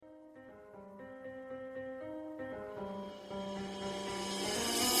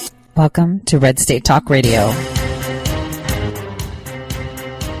Welcome to Red State Talk Radio.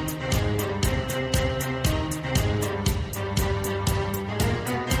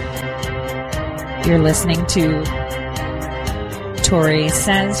 You're listening to Tori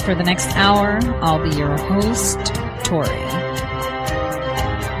Says. For the next hour, I'll be your host, Tori.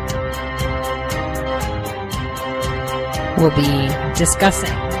 We'll be discussing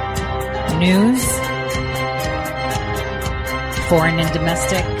news, foreign and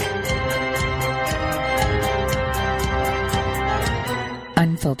domestic,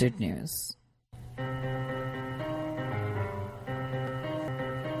 unfiltered news.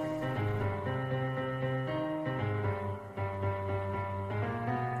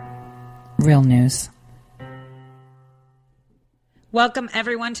 Real news. Welcome,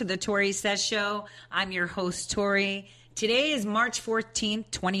 everyone, to the Tori Says Show. I'm your host, Tori. Today is March 14th,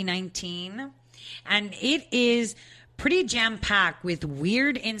 2019, and it is pretty jam-packed with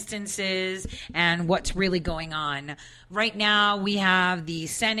weird instances and what's really going on. Right now, we have the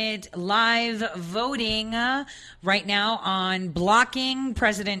Senate live voting right now on blocking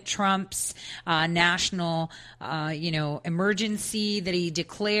President Trump's national, emergency that he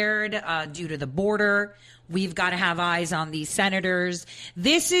declared due to the border. We've got to have eyes on these senators.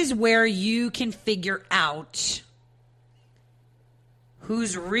 This is where you can figure out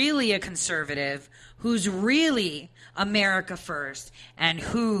who's really a conservative, who's really America first, and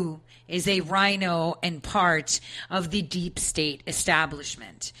who is a rhino and part of the deep state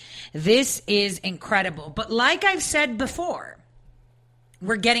establishment. This is incredible. But like I've said before,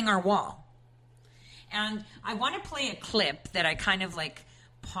 we're getting our wall. And I want to play a clip that I kind of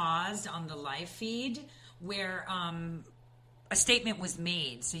paused on the live feed where a statement was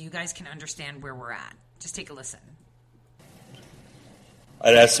made so you guys can understand where we're at. Just take a listen.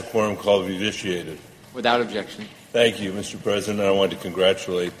 I'd ask the quorum call to be vitiated. Without objection. Thank you, Mr. President. I want to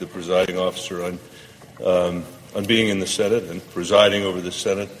congratulate the presiding officer on being in the Senate and presiding over the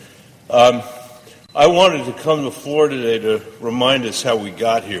Senate. I wanted to come to the floor today to remind us how we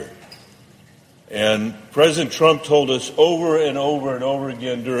got here. And President Trump told us over and over and over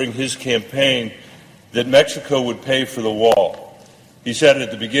again during his campaign that Mexico would pay for the wall. He said it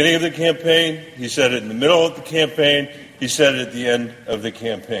at the beginning of the campaign. He said it in the middle of the campaign. He said it at the end of the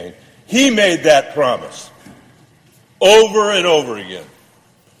campaign. He made that promise over and over again.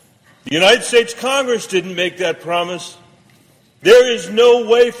 The United States Congress didn't make that promise. There is no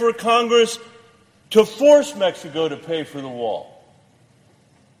way for Congress to force Mexico to pay for the wall.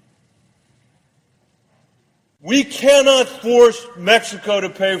 We cannot force Mexico to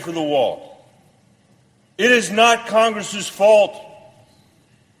pay for the wall. It is not Congress's fault.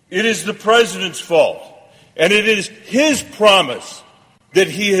 It is the president's fault. And it is his promise that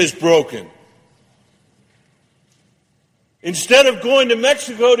he has broken. Instead of going to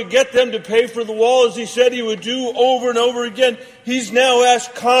Mexico to get them to pay for the wall, as he said he would do over and over again, he's now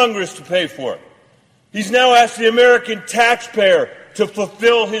asked Congress to pay for it. He's now asked the American taxpayer to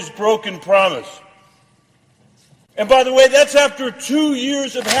fulfill his broken promise. And by the way, that's after 2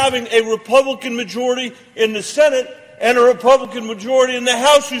 years of having a Republican majority in the Senate and a Republican majority in the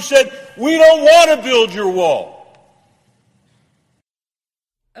House who said, we don't want to build your wall.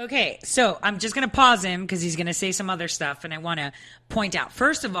 Okay, so I'm just going to pause him because he's going to say some other stuff, and I want to point out,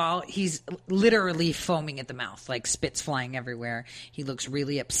 first of all, he's literally foaming at the mouth, like spit's flying everywhere. He looks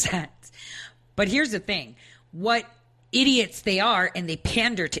really upset. But here's the thing. What idiots they are, and they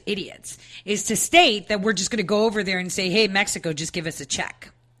pander to idiots, is to state that we're just going to go over there and say, hey, Mexico, just give us a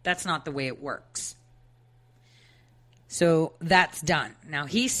check. That's not the way it works. So that's done. Now,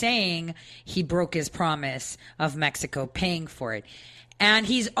 he's saying he broke his promise of Mexico paying for it. And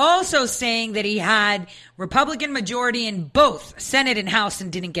he's also saying that he had Republican majority in both Senate and House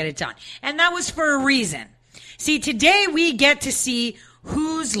and didn't get it done. And that was for a reason. See, today we get to see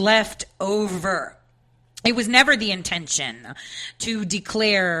who's left over. It was never the intention to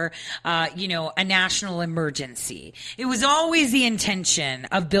declare, a national emergency. It was always the intention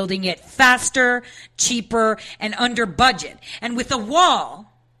of building it faster, cheaper, and under budget. And with a wall,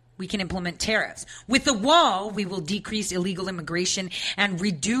 we can implement tariffs. With the wall, we will decrease illegal immigration and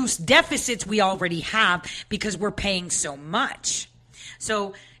reduce deficits we already have because we're paying so much.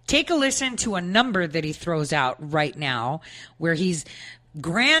 So take a listen to a number that he throws out right now where he's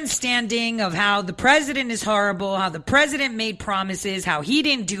grandstanding of how the president is horrible, how the president made promises, how he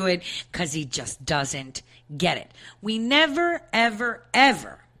didn't do it because he just doesn't get it. We never, ever,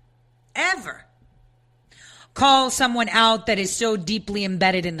 ever, ever call someone out that is so deeply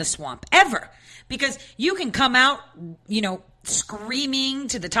embedded in the swamp. Ever. Because you can come out, screaming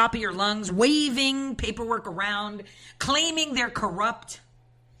to the top of your lungs, waving paperwork around, claiming they're corrupt.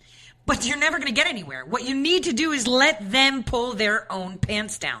 But you're never going to get anywhere. What you need to do is let them pull their own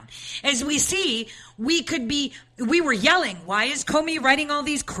pants down. As we see, we were yelling, why is Comey writing all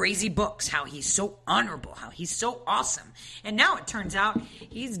these crazy books? How he's so honorable, how he's so awesome. And now it turns out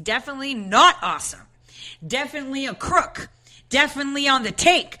he's definitely not awesome. Definitely a crook. Definitely on the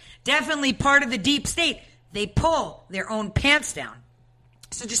take. Definitely part of the deep state. They pull their own pants down.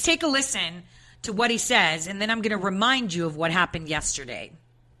 So just take a listen to what he says, and then I'm going to remind you of what happened yesterday.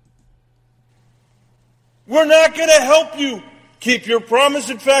 We're not going to help you keep your promise.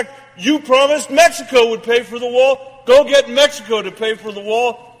 In fact, you promised Mexico would pay for the wall. Go get Mexico to pay for the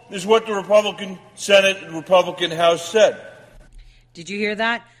wall, is what the Republican Senate and Republican House said. Did you hear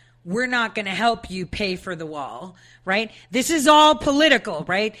that? We're not going to help you pay for the wall, right? This is all political,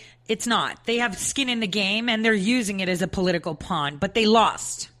 right? It's not. They have skin in the game, and they're using it as a political pawn, but they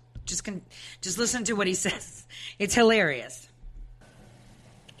lost. Just listen to what he says. It's hilarious.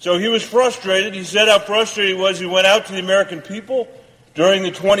 So he was frustrated. He said how frustrated he was. He went out to the American people during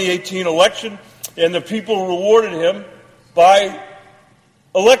the 2018 election, and the people rewarded him by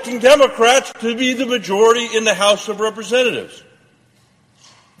electing Democrats to be the majority in the House of Representatives.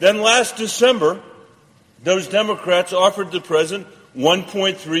 Then last December, those Democrats offered the president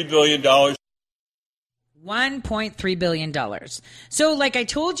 $1.3 billion. $1.3 billion. So like I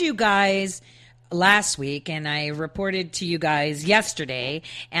told you guys last week, and I reported to you guys yesterday,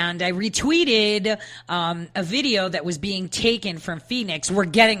 and I retweeted a video that was being taken from Phoenix. We're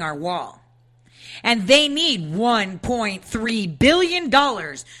getting our wall. And they need $1.3 billion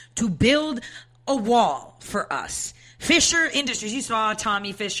to build a wall for us. Fisher Industries, you saw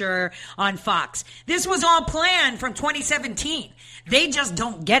Tommy Fisher on Fox. This was all planned from 2017. They just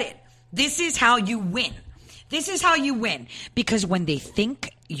don't get it. This is how you win. This is how you win. Because when they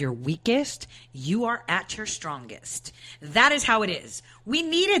think you're weakest, you are at your strongest. That is how it is. We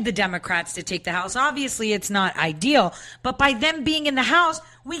needed the Democrats to take the House. Obviously, it's not ideal. But by them being in the House,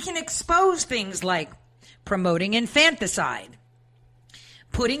 we can expose things like promoting infanticide,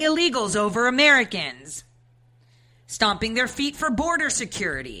 putting illegals over Americans, stomping their feet for border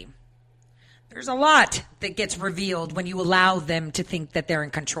security. There's a lot that gets revealed when you allow them to think that they're in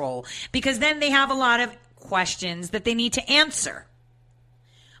control, because then they have a lot of questions that they need to answer.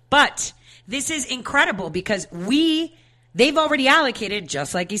 But this is incredible because they've already allocated,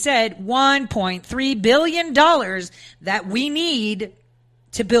 just like he said, $1.3 billion that we need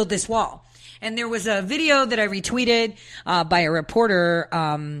to build this wall. And there was a video that I retweeted by a reporter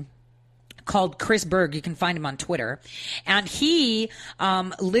called Chris Berg. You can find him on Twitter. And he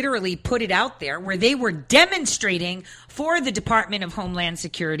literally put it out there where they were demonstrating for the Department of Homeland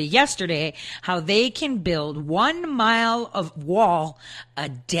Security yesterday how they can build 1 mile of wall a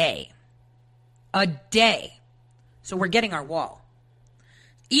day. A day. So we're getting our wall.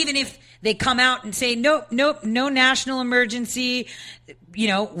 Even if they come out and say, nope, no national emergency,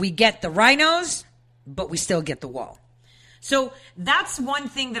 we get the rhinos, but we still get the wall. So that's one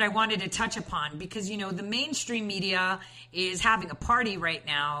thing that I wanted to touch upon because, the mainstream media is having a party right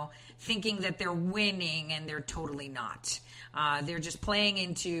now thinking that they're winning, and they're totally not. They're just playing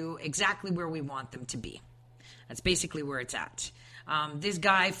into exactly where we want them to be. That's basically where it's at. This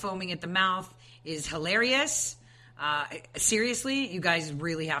guy foaming at the mouth is hilarious. Seriously, you guys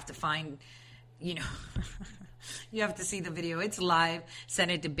really have to find, you have to see the video. It's live.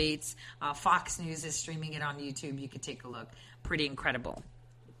 Senate debates. Fox News is streaming it on YouTube. You could take a look. Pretty incredible.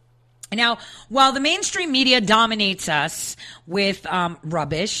 Now, while the mainstream media dominates us with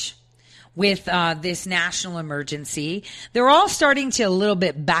rubbish, with this national emergency, they're all starting to a little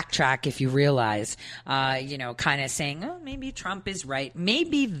bit backtrack, if you realize, kind of saying, oh, maybe Trump is right.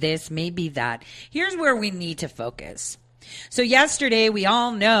 Maybe this, maybe that. Here's where we need to focus. So yesterday, we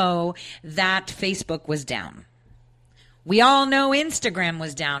all know that Facebook was down. We all know Instagram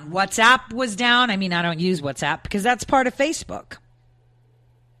was down. WhatsApp was down. I mean, I don't use WhatsApp because that's part of Facebook.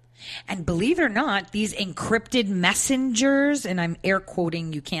 And believe it or not, these encrypted messengers, and I'm air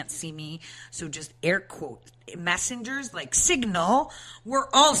quoting, you can't see me, so just air quote, messengers like Signal were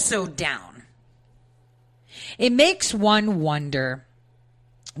also down. It makes one wonder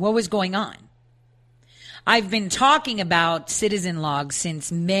what was going on. I've been talking about Citizen Log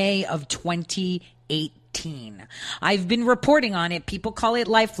since May of 2018. I've been reporting on it. People call it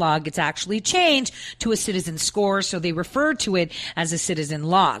LifeLog. It's actually changed to a citizen score, so they refer to it as a citizen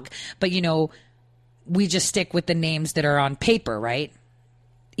log. But, we just stick with the names that are on paper, right?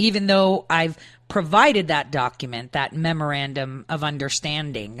 Even though I've provided that document, that memorandum of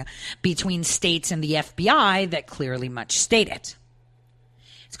understanding between states and the FBI that clearly much state it.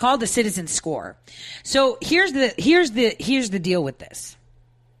 It's called the citizen score. So here's the deal with this.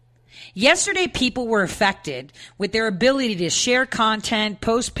 Yesterday, people were affected with their ability to share content,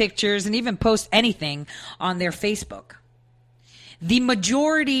 post pictures, and even post anything on their Facebook. The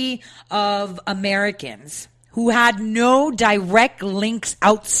majority of Americans who had no direct links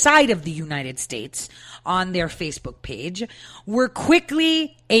outside of the United States on their Facebook page were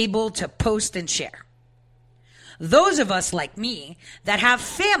quickly able to post and share. Those of us like me that have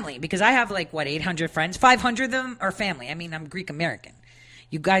family, because I have 800 friends, 500 of them are family. I mean, I'm Greek American.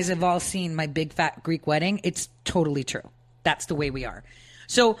 You guys have all seen my big fat Greek wedding. It's totally true. That's the way we are.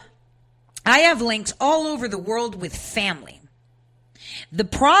 So I have links all over the world with family. The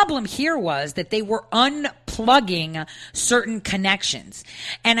problem here was that they were unplugging certain connections.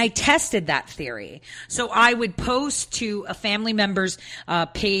 And I tested that theory. So I would post to a family member's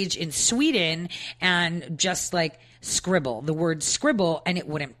page in Sweden and just scribble, the word scribble, and it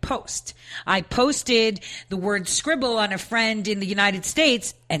wouldn't post. I posted the word scribble on a friend in the United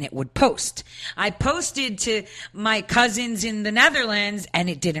States and it would post. I posted to my cousins in the Netherlands and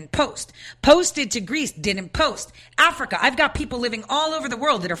it didn't post. Posted to Greece, didn't post. Africa, I've got people living all over the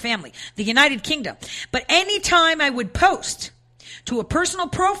world that are family. The United Kingdom. But anytime I would post to a personal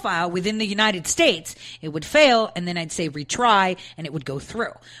profile within the United States, it would fail, and then I'd say retry, and it would go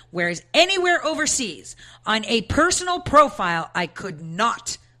through. Whereas anywhere overseas, on a personal profile, I could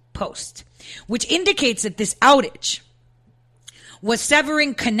not post, which indicates that this outage was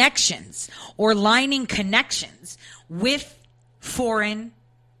severing connections or lining connections with foreign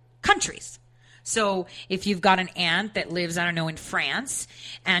countries. So if you've got an aunt that lives, in France,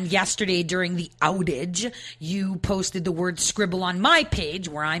 and yesterday during the outage, you posted the word scribble on my page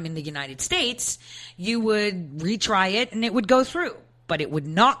where I'm in the United States, you would retry it and it would go through. But it would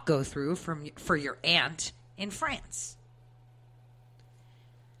not go through for your aunt in France.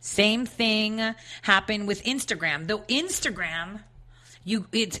 Same thing happened with Instagram. Though Instagram,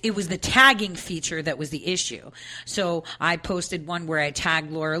 it was the tagging feature that was the issue. So I posted one where I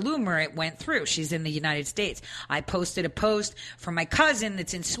tagged Laura Loomer. It went through. She's in the United States. I posted a post for my cousin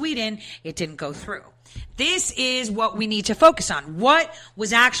that's in Sweden. It didn't go through. This is what we need to focus on. What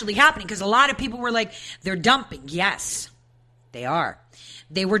was actually happening? Because a lot of people were like, they're dumping. Yes, they are.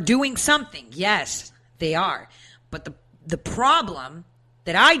 They were doing something. Yes, they are. But the problem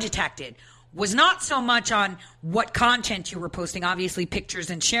that I detected was not so much on what content you were posting. Obviously, pictures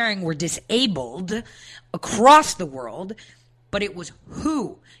and sharing were disabled across the world, but it was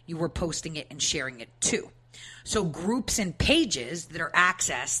who you were posting it and sharing it to. So groups and pages that are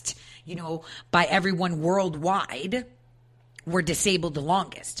accessed, by everyone worldwide were disabled the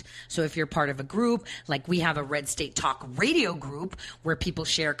longest. So if you're part of a group, like we have a Red State Talk radio group where people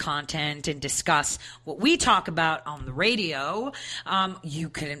share content and discuss what we talk about on the radio, you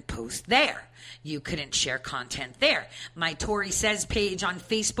couldn't post there. You couldn't share content there. My Tori Says page on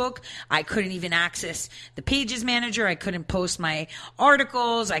Facebook, I couldn't even access the pages manager. I couldn't post my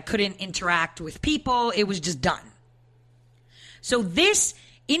articles. I couldn't interact with people. It was just done. So this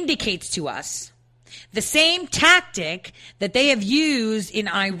indicates to us the same tactic that they have used in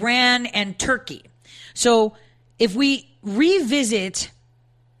Iran and Turkey. So if we revisit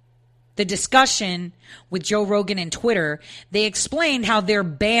the discussion with Joe Rogan and Twitter, they explained how they're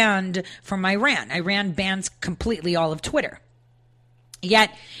banned from Iran. Iran bans completely all of Twitter.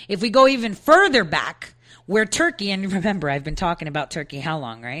 Yet, if we go even further back, where Turkey, and remember, I've been talking about Turkey how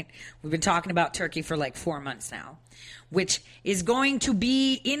long, right? We've been talking about Turkey for 4 months now, which is going to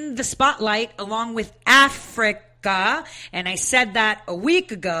be in the spotlight along with Africa. And I said that a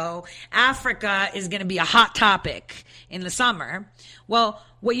week ago. Africa is going to be a hot topic in the summer. Well,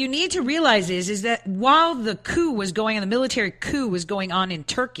 what you need to realize is that while the coup was going on, the military coup was going on in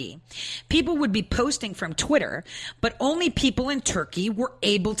Turkey, people would be posting from Twitter, but only people in Turkey were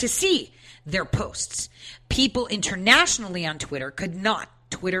able to see their posts. People internationally on Twitter could not.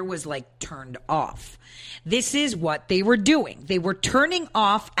 Twitter was turned off. This is what they were doing. They were turning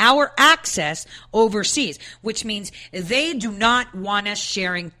off our access overseas, which means they do not want us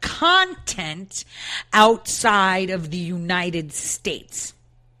sharing content outside of the United States.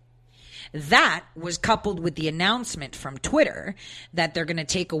 That was coupled with the announcement from Twitter that they're going to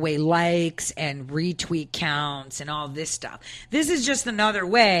take away likes and retweet counts and all this stuff. This is just another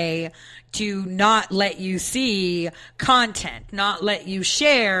way to not let you see content, not let you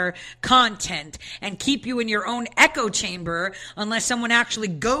share content, and keep you in your own echo chamber unless someone actually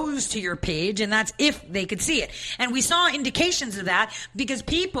goes to your page, and that's if they could see it. And we saw indications of that because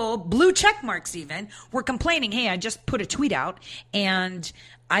people, blue check marks even, were complaining, hey, I just put a tweet out and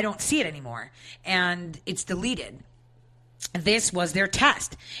I don't see it anymore, and it's deleted. This was their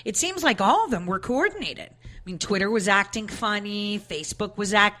test. It seems like all of them were coordinated mean, Twitter was acting funny. Facebook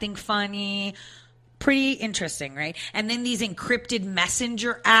was acting funny. Pretty interesting, right? And then these encrypted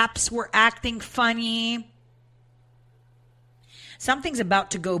messenger apps were acting funny. Something's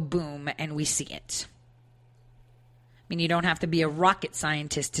about to go boom, and we see it. I mean, you don't have to be a rocket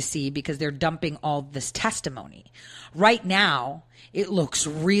scientist to see, because they're dumping all this testimony. Right now, it looks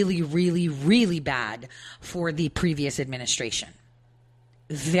really, really, really bad for the previous administration.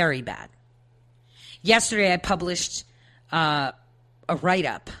 Very bad. Yesterday, I published a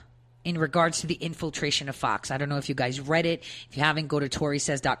write-up in regards to the infiltration of Fox. I don't know if you guys read it. If you haven't, go to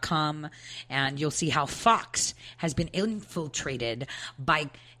ToriSays.com, and you'll see how Fox has been infiltrated by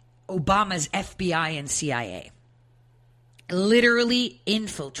Obama's FBI and CIA. Literally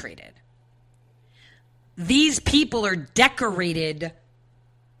infiltrated. These people are decorated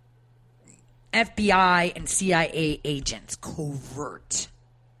FBI and CIA agents, covert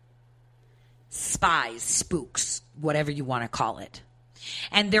spies, spooks, whatever you want to call it.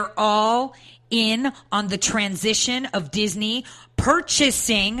 And they're all in on the transition of Disney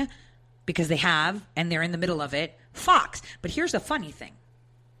purchasing, because they have, and they're in the middle of it, Fox. But here's the funny thing.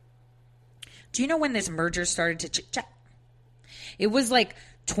 Do you know when this merger started to chit-chat? It was like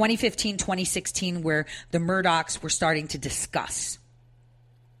 2015, 2016, where the Murdochs were starting to discuss.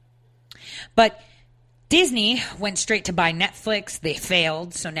 But Disney went straight to buy Netflix. They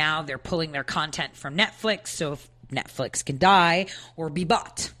failed, so now they're pulling their content from Netflix, so Netflix can die or be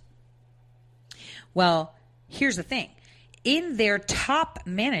bought. Well, here's the thing. In their top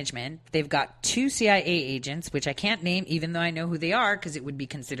management, they've got 2 CIA agents, which I can't name even though I know who they are because it would be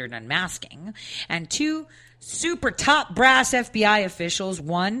considered unmasking, and 2 super top brass FBI officials,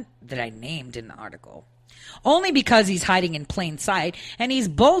 one that I named in the article, only because he's hiding in plain sight and he's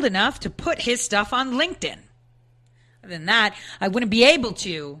bold enough to put his stuff on LinkedIn. Other than that, I wouldn't be able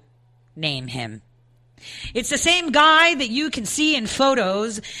to name him. It's the same guy that you can see in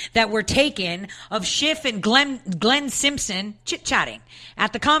photos that were taken of Schiff and Glenn Simpson chit-chatting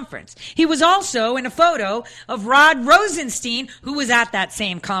at the conference. He was also in a photo of Rod Rosenstein, who was at that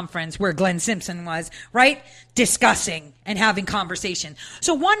same conference where Glenn Simpson was, right? Discussing and having conversation.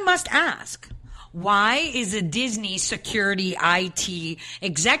 So one must ask, why is a Disney security IT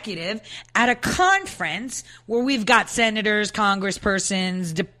executive at a conference where we've got senators,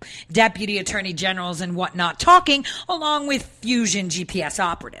 congresspersons, deputy attorney generals, and whatnot talking, along with Fusion GPS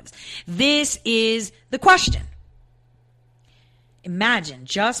operatives? This is the question. Imagine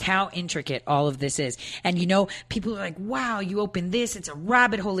just how intricate all of this is. And you know, people are like, wow, you open this, it's a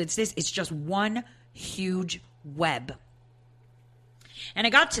rabbit hole, it's this. It's just one huge web. And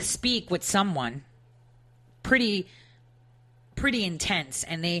I got to speak with someone pretty intense,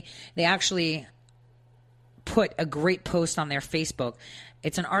 and they actually put a great post on their Facebook.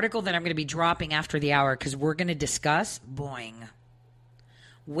 It's an article that I'm going to be dropping after the hour because we're going to discuss Boeing.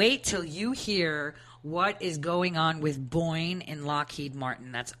 Wait till you hear what is going on with Boeing and Lockheed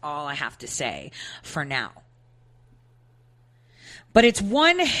Martin. That's all I have to say for now. But it's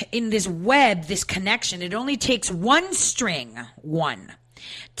one in this web, this connection. It only takes one string,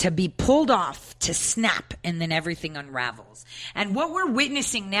 to be pulled off, to snap, and then everything unravels. And what we're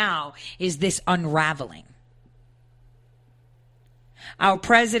witnessing now is this unraveling. Our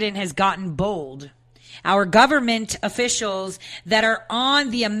president has gotten bold. Our government officials that are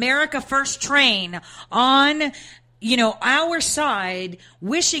on the America First train, on, our side,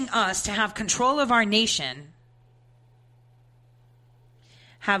 wishing us to have control of our nation,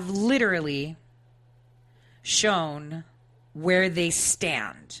 have literally shown where they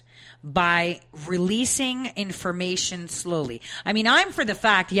stand by releasing information slowly. I mean, I'm for the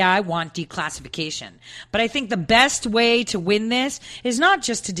fact, I want declassification. But I think the best way to win this is not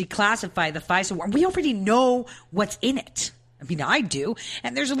just to declassify the FISA warrant. We already know what's in it. I mean, I do.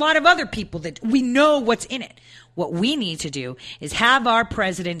 And there's a lot of other people that we know what's in it. What we need to do is have our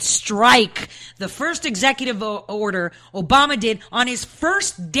president strike the first executive order Obama did on his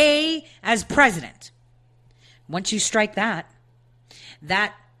first day as president. Once you strike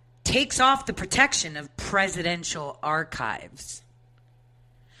that takes off the protection of presidential archives.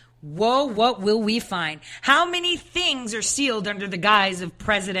 Whoa, what will we find? How many things are sealed under the guise of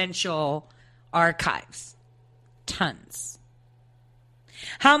presidential archives? Tons.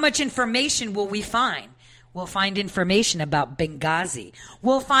 How much information will we find? We'll find information about Benghazi.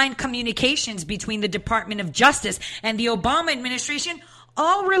 We'll find communications between the Department of Justice and the Obama administration,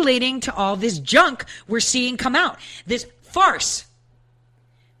 all relating to all this junk we're seeing come out. This farce,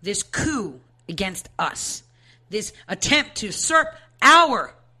 this coup against us, this attempt to usurp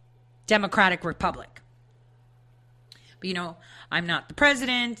our democratic republic. But I'm not the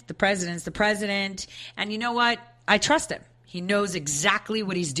president. The president's the president. And you know what? I trust him. He knows exactly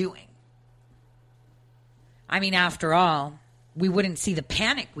what he's doing. I mean, after all, we wouldn't see the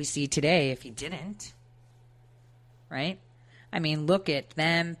panic we see today if he didn't. Right? I mean, look at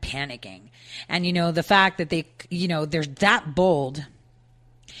them panicking. And, the fact that they're that bold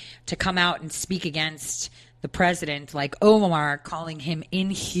to come out and speak against the president, like Omar calling him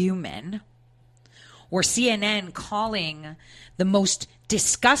inhuman, or CNN calling the most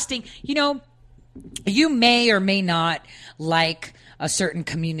disgusting, you may or may not like a certain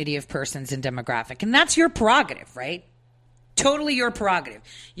community of persons and demographic, and that's your prerogative, right? Totally your prerogative.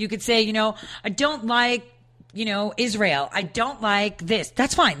 You could say, I don't like, Israel. I don't like this.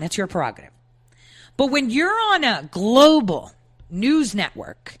 That's fine. That's your prerogative. But when you're on a global news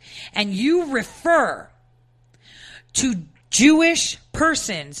network and you refer to Jewish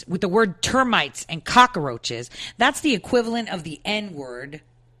persons with the word termites and cockroaches, that's the equivalent of the N-word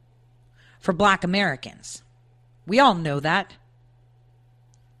for Black Americans. We all know that.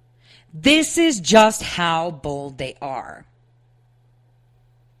 This is just how bold they are.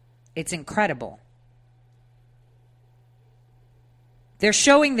 It's incredible. They're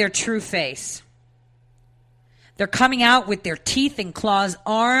showing their true face. They're coming out with their teeth and claws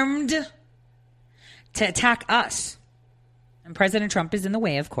armed to attack us. And President Trump is in the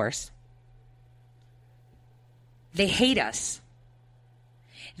way, of course. They hate us.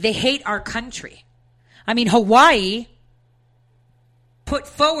 They hate our country. I mean, Hawaii put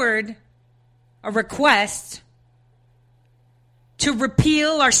forward a request to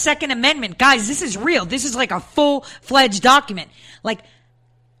repeal our Second Amendment. Guys, this is real. This is like a full-fledged document. Like,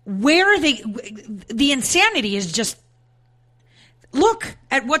 where are they? The insanity is just, look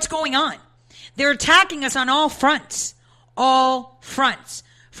at what's going on. They're attacking us on all fronts. All fronts.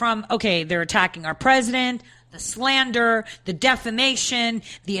 They're attacking our president, the slander, the defamation,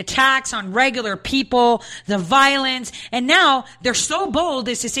 the attacks on regular people, the violence. And now they're so bold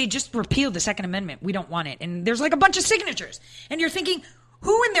as to say, just repeal the Second Amendment. We don't want it. And there's like a bunch of signatures. And you're thinking,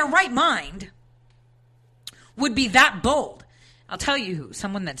 who in their right mind would be that bold? I'll tell you who.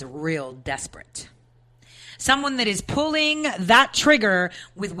 Someone that's real desperate. Someone that is pulling that trigger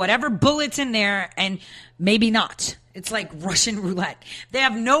with whatever bullets in there and maybe not. It's like Russian roulette. They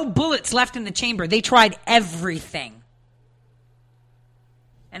have no bullets left in the chamber. They tried everything.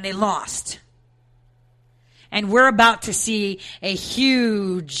 And they lost. And we're about to see a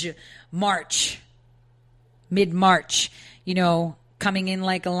huge march, mid-March, coming in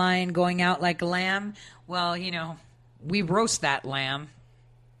like a lion, going out like a lamb. Well, we roast that lamb.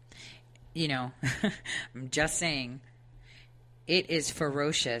 I'm just saying. It is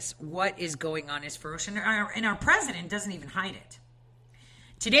ferocious. What is going on is ferocious. And our president doesn't even hide it.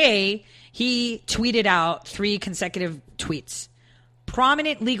 Today, he tweeted out 3 consecutive tweets.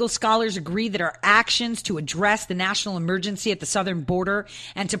 Prominent legal scholars agree that our actions to address the national emergency at the southern border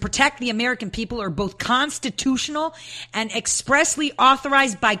and to protect the American people are both constitutional and expressly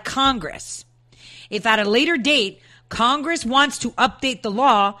authorized by Congress. If at a later date, Congress wants to update the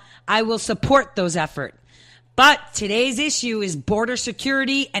law, I will support those efforts. But today's issue is border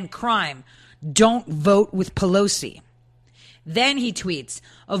security and crime. Don't vote with Pelosi. Then he tweets,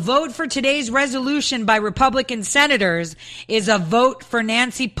 a vote for today's resolution by Republican senators is a vote for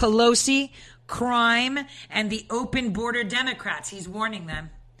Nancy Pelosi, crime, and the open border Democrats. He's warning them.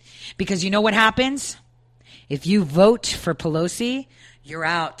 Because you know what happens? If you vote for Pelosi, you're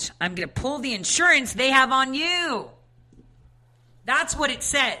out. I'm going to pull the insurance they have on you. That's what it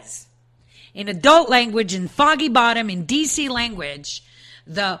says. In adult language, in Foggy Bottom, in DC language,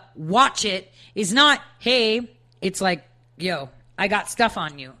 the watch it is not, hey, it's like, yo, I got stuff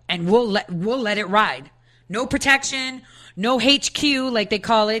on you, and we'll let it ride. No protection, no HQ, like they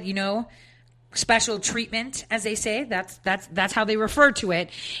call it, special treatment, as they say. That's how they refer to it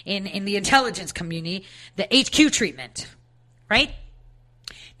in the intelligence community, the HQ treatment, right?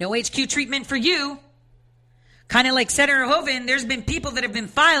 No HQ treatment for you. Kind of like Senator Hoeven, there's been people that have been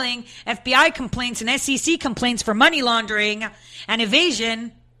filing FBI complaints and SEC complaints for money laundering and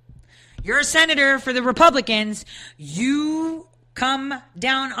evasion. You're a senator for the Republicans. You come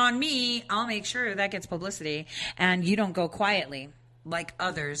down on me, I'll make sure that gets publicity, and you don't go quietly like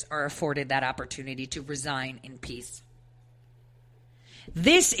others are afforded that opportunity to resign in peace.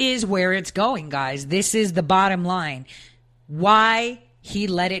 This is where it's going, guys. This is the bottom line. Why he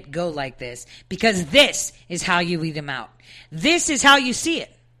let it go like this? Because this is how you lead them out. This is how you see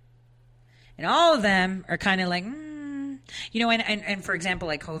it. And all of them are kind of like, And for example,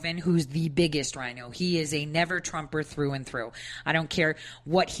 like Hoeven, who's the biggest rhino, he is a never Trumper through and through. I don't care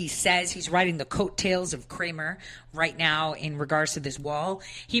what he says. He's riding the coattails of Kramer right now in regards to this wall.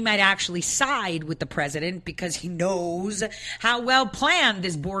 He might actually side with the president because he knows how well planned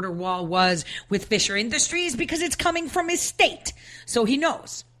this border wall was with Fisher Industries because it's coming from his state. So he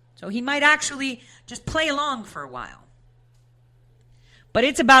knows. So he might actually just play along for a while. But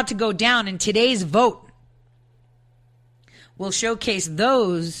it's about to go down, and today's vote will showcase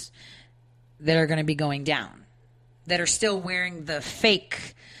those that are going to be going down, that are still wearing the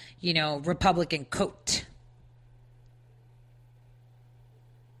fake, Republican coat.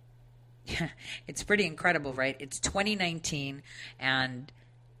 It's pretty incredible, right? It's 2019, and,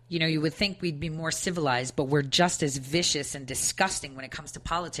 you would think we'd be more civilized, but we're just as vicious and disgusting when it comes to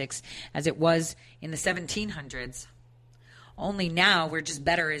politics as it was in the 1700s. Only now we're just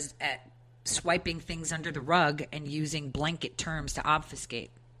better at swiping things under the rug and using blanket terms to obfuscate.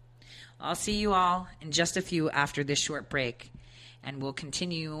 I'll see you all in just a few after this short break, and we'll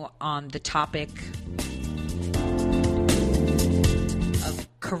continue on the topic of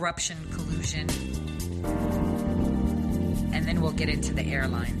corruption, collusion, and then we'll get into the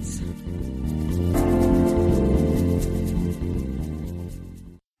airlines.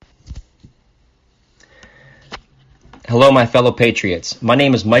 Hello, my fellow patriots. My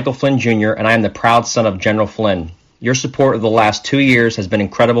name is Michael Flynn Jr., and I am the proud son of General Flynn. Your support of the last 2 years has been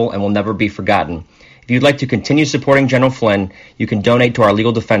incredible and will never be forgotten. If you'd like to continue supporting General Flynn, you can donate to our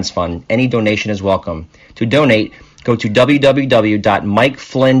Legal Defense Fund. Any donation is welcome. To donate, go to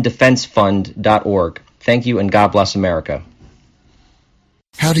www.mikeflynndefensefund.org. Thank you, and God bless America.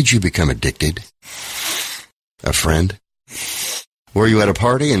 How did you become addicted? A friend? Were you at a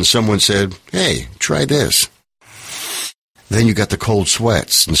party and someone said, "Hey, try this"? Then you got the cold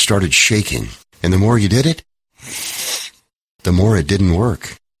sweats and started shaking. And the more you did it, the more it didn't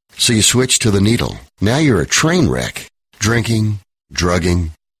work. So you switched to the needle. Now you're a train wreck. Drinking,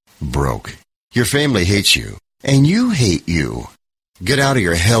 drugging, broke. Your family hates you. And you hate you. Get out of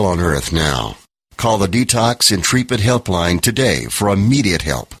your hell on earth now. Call the Detox and Treatment Helpline today for immediate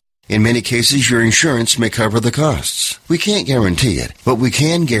help. In many cases, your insurance may cover the costs. We can't guarantee it, but we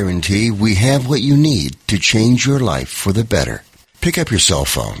can guarantee we have what you need to change your life for the better. Pick up your cell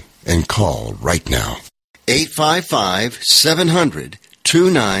phone and call right now.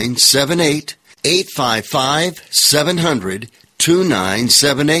 855-700-2978.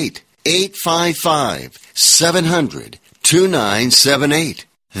 855-700-2978. 855-700-2978.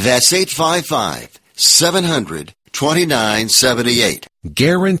 That's 855-700-2978.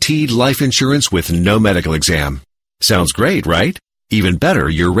 Guaranteed life insurance with no medical exam. Sounds great, right? Even better,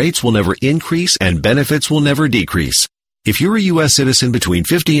 your rates will never increase and benefits will never decrease. If you're a U.S. citizen between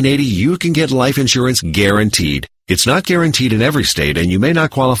 50 and 80, you can get life insurance guaranteed. It's not guaranteed in every state, and you may not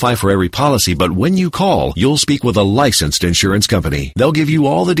qualify for every policy, but when you call, you'll speak with a licensed insurance company. They'll give you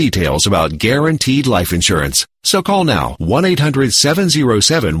all the details about guaranteed life insurance. So call now,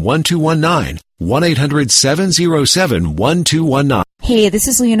 1-800-707-1219. 1-800-707-1219. Hey, this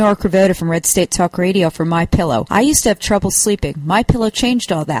is Leonora Cravota from Red State Talk Radio for MyPillow. I used to have trouble sleeping. MyPillow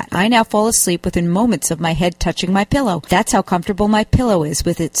changed all that. I now fall asleep within moments of my head touching my pillow. That's how comfortable MyPillow is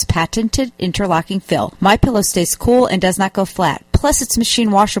with its patented interlocking fill. MyPillow stays cool and does not go flat. Plus, it's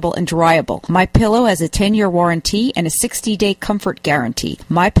machine washable and dryable. MyPillow has a 10-year warranty and a 60-day comfort guarantee.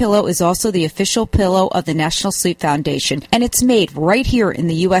 MyPillow is also the official pillow of the National Sleep Foundation, and it's made right here in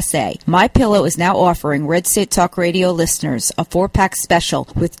the USA. MyPillow is now offering Red State Talk Radio listeners a 4-pack special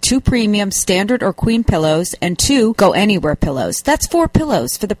with 2 premium standard or queen pillows and 2 go anywhere pillows. That's 4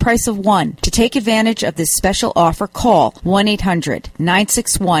 pillows for the price of 1. To take advantage of this special offer, call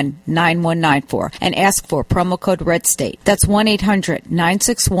 1-800-961-9194 and ask for promo code RedState. That's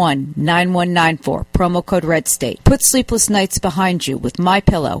 1-800-961-9194, promo code RedState. Put sleepless nights behind you with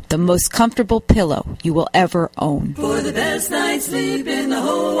MyPillow, the most comfortable pillow you will ever own. For the best night's sleep in the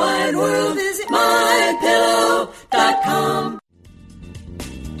whole wide world, visit MyPillow.com.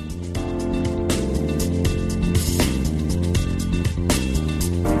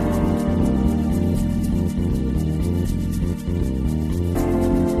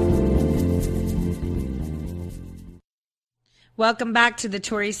 Welcome back to the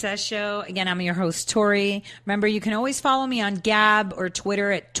Tori Says Show. Again, I'm your host, Tori. Remember, you can always follow me on Gab or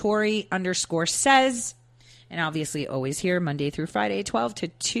Twitter at Tori_says. And obviously always here Monday through Friday, 12 to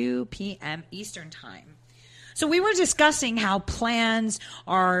 2 p.m. Eastern Time. So we were discussing how plans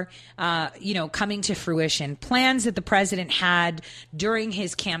are, coming to fruition. Plans that the president had during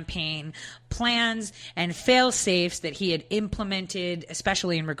his campaign. Plans and fail-safes that he had implemented,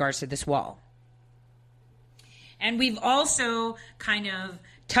 especially in regards to this wall. And we've also kind of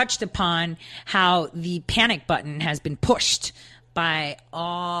touched upon how the panic button has been pushed by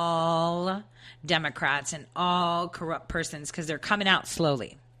all Democrats and all corrupt persons because they're coming out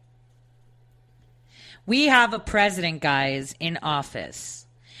slowly. We have a president, guys, in office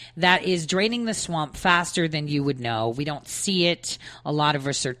that is draining the swamp faster than you would know. We don't see it. A lot of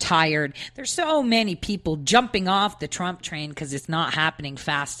us are tired. There's so many people jumping off the Trump train because it's not happening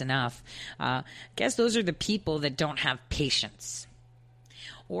fast enough. I guess those are the people that don't have patience,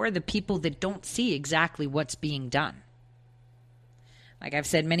 or the people that don't see exactly what's being done. Like I've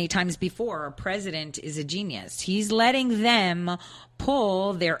said many times before, a president is a genius. He's letting them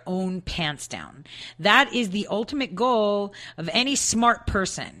pull their own pants down. That is the ultimate goal of any smart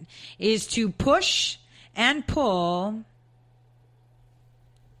person, is to push and pull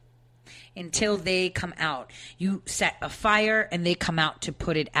until they come out. You set a fire and they come out to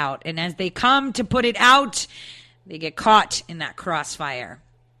put it out. And as they come to put it out, they get caught in that crossfire.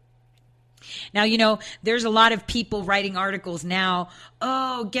 Now, you know, there's a lot of people writing articles now.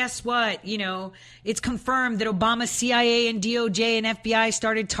 Oh, guess what? You know, it's confirmed that Obama's CIA and DOJ and FBI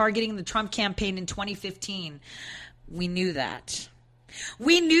started targeting the Trump campaign in 2015. We knew that.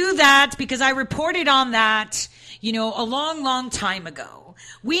 We knew that because I reported on that, you know, a long, long time ago.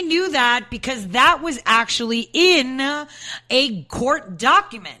 We knew that because that was actually in a court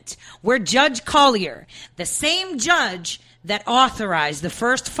document where Judge Collier, the same judge that authorized the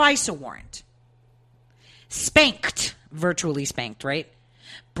first FISA warrant, virtually spanked, right?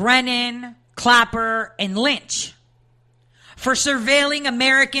 Brennan, Clapper, and Lynch for surveilling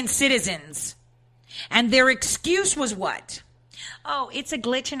American citizens. And their excuse was what? Oh, it's a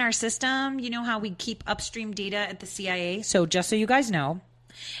glitch in our system. You know how we keep upstream data at the CIA? So just so you guys know,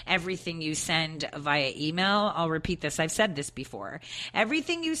 everything you send via email, I'll repeat this, I've said this before.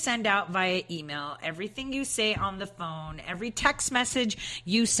 Everything you send out via email, everything you say on the phone, every text message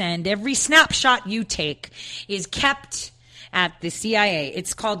you send, every snapshot you take is kept at the CIA.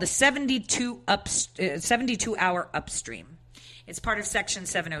 It's called the 72-hour upstream. It's part of Section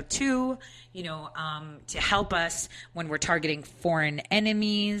 702, you know, to help us when we're targeting foreign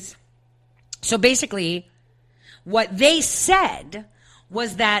enemies. So basically, what they said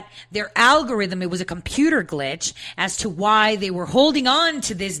was that their algorithm, it was a computer glitch as to why they were holding on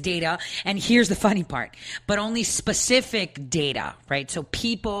to this data. And here's the funny part, but only specific data, right? So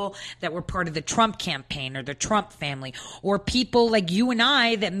people that were part of the Trump campaign or the Trump family, or people like you and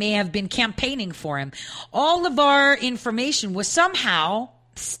I that may have been campaigning for him. All of our information was somehow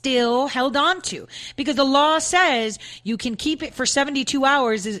still held on to, because the law says you can keep it for 72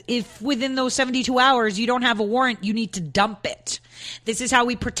 hours. If within those 72 hours you don't have a warrant, you need to dump it. This is how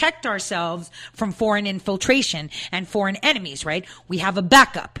we protect ourselves from foreign infiltration and foreign enemies, right? We have a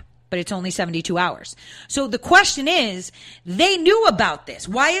backup, but it's only 72 hours. So the question is, they knew about this.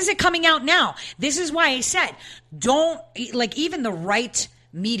 Why is it coming out now? This is why I said, even the right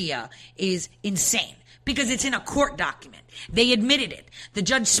media is insane, because it's in a court document. They admitted it. The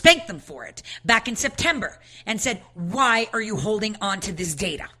judge spanked them for it back in September and said, why are you holding on to this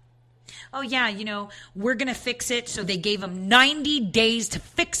data? Oh, yeah, you know, we're going to fix it. So they gave them 90 days to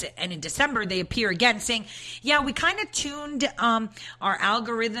fix it. And in December, they appear again saying, yeah, we kind of tuned our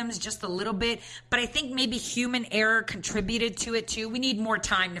algorithms just a little bit, but I think maybe human error contributed to it too. We need more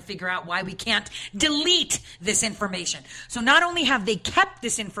time to figure out why we can't delete this information. So not only have they kept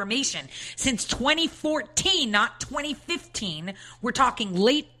this information since 2014, not 2015, we're talking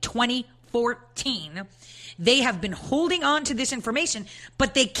late 2014, they have been holding on to this information,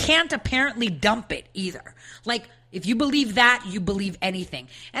 but they can't apparently dump it either. Like, if you believe that, you believe anything.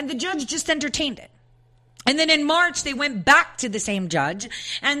 And the judge just entertained it. And then in March, they went back to the same judge,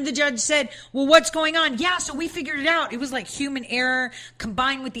 and the judge said, well, what's going on? Yeah, so we figured it out. It was like human error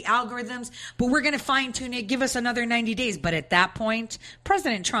combined with the algorithms, but we're going to fine tune it. Give us another 90 days. But at that point,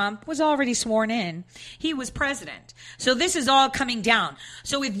 President Trump was already sworn in. He was president. So this is all coming down.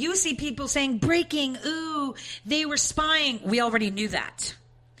 So if you see people saying breaking, ooh, they were spying, we already knew that.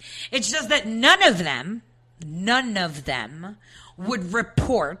 It's just that none of them would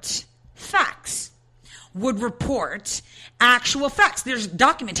report facts. Would report actual facts. There's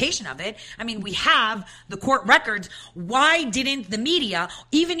documentation of it. I mean, we have the court records. Why didn't the media,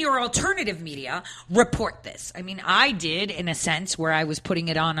 even your alternative media, report this? I mean, I did in a sense where I was putting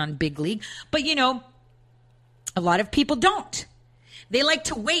it on Big League. But, you know, a lot of people don't. They like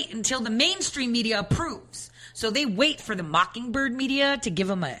to wait until the mainstream media approves. So they wait for the Mockingbird media to give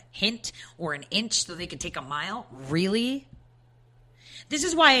them a hint or an inch so they could take a mile. Really? This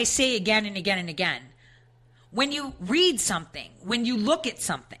is why I say again and again and again, when you read something, when you look at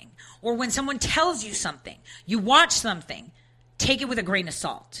something, or when someone tells you something, you watch something, take it with a grain of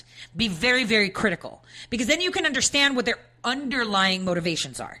salt. Be very, very critical, because then you can understand what their underlying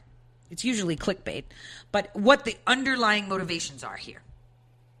motivations are. It's usually clickbait, but what the underlying motivations are here.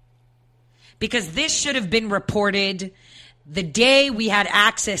 Because this should have been reported the day we had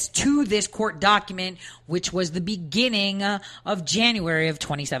access to this court document, which was the beginning of January of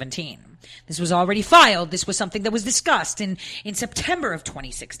 2017. This was already filed. This was something that was discussed in September of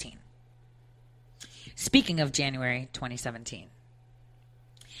 2016. Speaking of January 2017,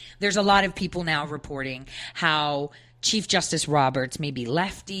 there's a lot of people now reporting how Chief Justice Roberts may be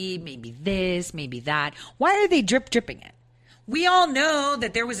lefty, maybe this, maybe that. Why are they dripping it? We all know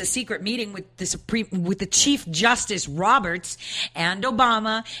that there was a secret meeting with the Chief Justice Roberts and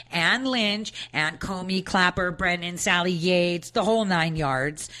Obama and Lynch and Comey, Clapper, Brennan, Sally Yates, the whole 9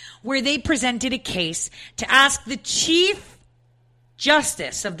 yards, where they presented a case to ask the Chief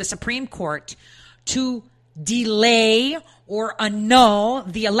Justice of the Supreme Court to delay or annul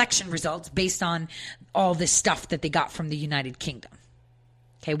the election results based on all this stuff that they got from the United Kingdom.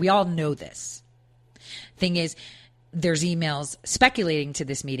 Okay, we all know this. Thing is, there's emails speculating to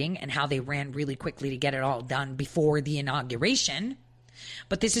this meeting and how they ran really quickly to get it all done before the inauguration.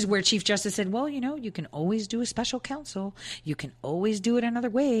 But this is where Chief Justice said, well, you can always do a special counsel. You can always do it another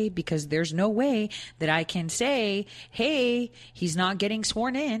way, because there's no way that I can say, hey, he's not getting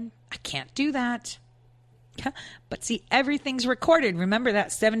sworn in. I can't do that. But see, everything's recorded. Remember that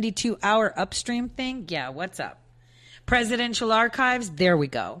 72-hour upstream thing? Yeah, what's up? Presidential archives, there we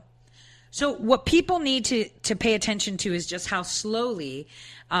go. So what people need to pay attention to is just how slowly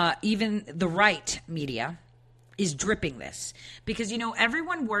even the right media is dripping this. Because,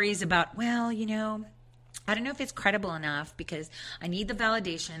 everyone worries about, I don't know if it's credible enough because I need the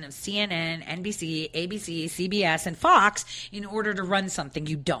validation of CNN, NBC, ABC, CBS, and Fox in order to run something.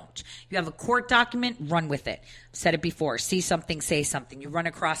 You don't. You have a court document, run with it. I've said it before. See something, say something. You run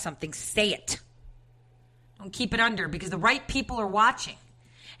across something, say it. Don't keep it under, because the right people are watching.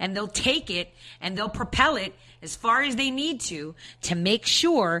 And they'll take it and they'll propel it as far as they need to make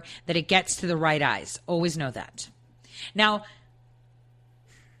sure that it gets to the right eyes. Always know that. Now,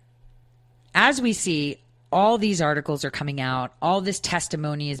 as we see, all these articles are coming out. All this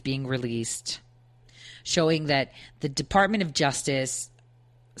testimony is being released, showing that the Department of Justice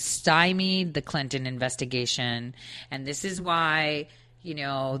stymied the Clinton investigation. And this is why,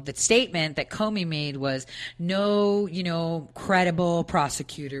 the statement that Comey made was no, credible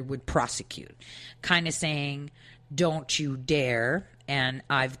prosecutor would prosecute. Kind of saying, don't you dare, and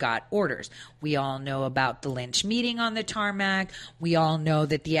I've got orders. We all know about the Lynch meeting on the tarmac. We all know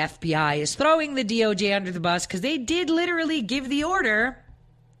that the FBI is throwing the DOJ under the bus because they did literally give the order,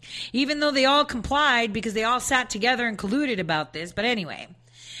 even though they all complied because they all sat together and colluded about this. But anyway,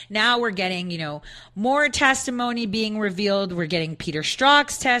 now we're getting, more testimony being revealed. We're getting Peter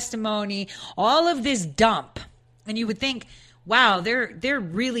Strzok's testimony, all of this dump. And you would think, wow, they're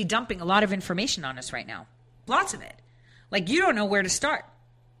really dumping a lot of information on us right now. Lots of it. Like, you don't know where to start.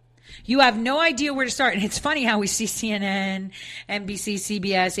 You have no idea where to start. And it's funny how we see CNN, NBC,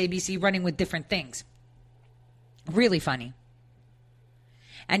 CBS, ABC running with different things. Really funny.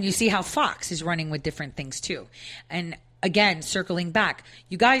 And you see how Fox is running with different things too. And again, circling back,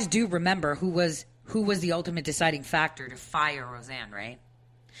 you guys do remember who was the ultimate deciding factor to fire Roseanne, right?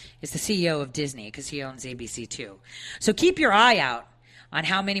 It's the CEO of Disney, because he owns ABC too. So keep your eye out on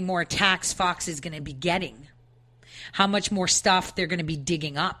how many more attacks Fox is going to be getting, how much more stuff they're going to be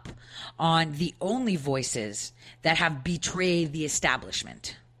digging up on the only voices that have betrayed the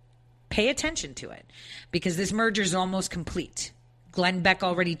establishment. Pay attention to it, because this merger is almost complete. Glenn Beck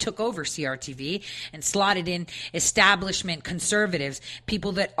already took over CRTV and slotted in establishment conservatives,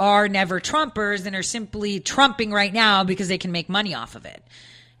 people that are never Trumpers and are simply trumping right now because they can make money off of it.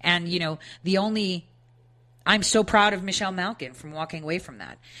 And, I'm so proud of Michelle Malkin from walking away from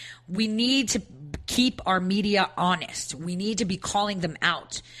that. We need to keep our media honest. We need to be calling them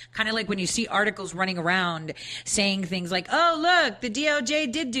out. Kind of like when you see articles running around saying things like, oh, look, the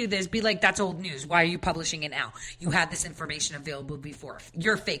DOJ did do this. Be like, that's old news. Why are you publishing it now? You had this information available before.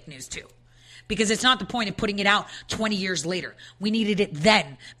 You're fake news too. Because it's not the point of putting it out 20 years later. We needed it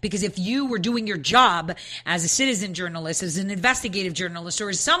then. Because if you were doing your job as a citizen journalist, as an investigative journalist, or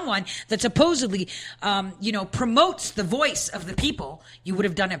as someone that supposedly, promotes the voice of the people, you would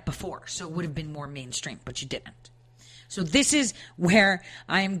have done it before. So it would have been more mainstream, but you didn't. So this is where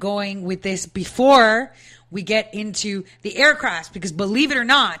I am going with this before we get into the aircraft. Because believe it or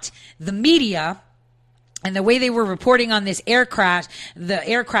not, the media and the way they were reporting on this aircraft, the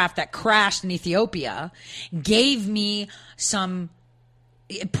aircraft that crashed in Ethiopia, gave me some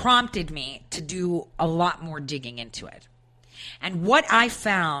it prompted me to do a lot more digging into it. And what I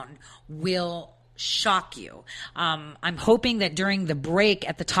found will shock you. I'm hoping that during the break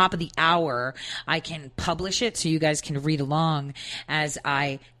at the top of the hour, I can publish it so you guys can read along as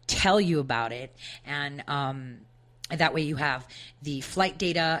I tell you about it. And that way you have the flight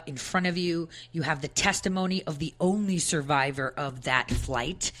data in front of you. You have the testimony of the only survivor of that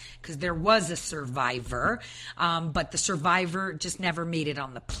flight, because there was a survivor, but the survivor just never made it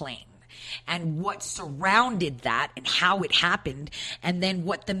on the plane. And what surrounded that and how it happened, and then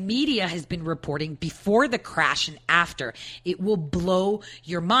what the media has been reporting before the crash and after. It will blow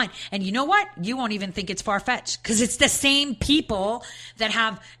your mind. And you know what? You won't even think it's far-fetched, because it's the same people that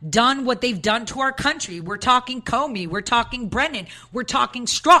have done what they've done to our country. We're talking Comey. We're talking Brennan. We're talking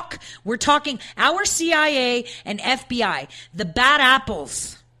Strzok. We're talking our CIA and FBI, the bad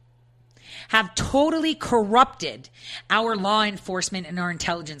apples, have totally corrupted our law enforcement and our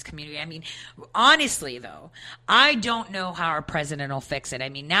intelligence community. I mean, honestly, though, I don't know how our president will fix it. I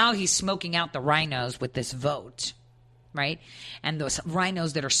mean, now he's smoking out the rhinos with this vote, right? And those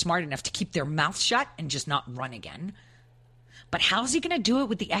rhinos that are smart enough to keep their mouth shut and just not run again. But how's he going to do it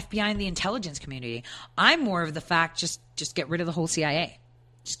with the FBI and the intelligence community? I'm more of the fact, just get rid of the whole CIA.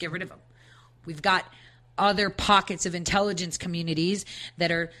 Just get rid of them. We've got other pockets of intelligence communities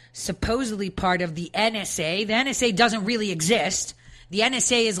that are supposedly part of the NSA. The NSA doesn't really exist. The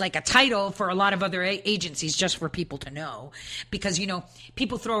NSA is like a title for a lot of other agencies, just for people to know. Because, you know,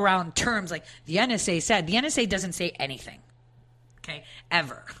 people throw around terms like the NSA said. The NSA doesn't say anything, okay,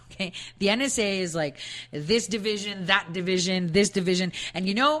 ever. Okay, the NSA is like this division, that division, this division. And,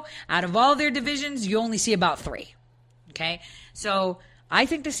 you know, out of all their divisions, you only see about 3. Okay, so I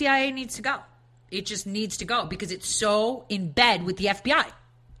think the CIA needs to go. It just needs to go because it's so in bed with the FBI.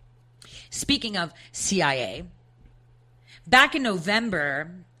 Speaking of CIA, back in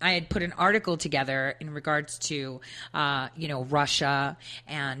November, I had put an article together in regards to, Russia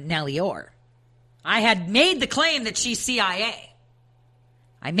and Nellie Orr. I had made the claim that she's CIA.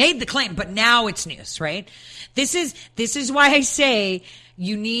 I made the claim, but now it's news, right? This is why I say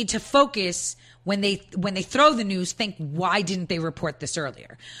you need to focus. When they throw the news, think, why didn't they report this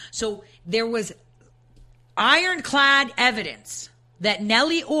earlier? So there was ironclad evidence that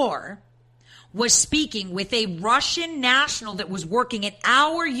Nellie Orr was speaking with a Russian national that was working at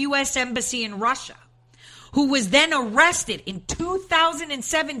our U.S. Embassy in Russia, who was then arrested in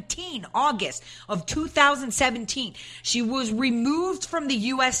 2017, August of 2017. She was removed from the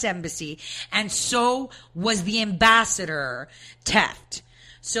U.S. Embassy, and so was the ambassador, Teft.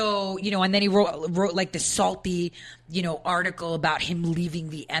 So, and then he wrote like the salty, article about him leaving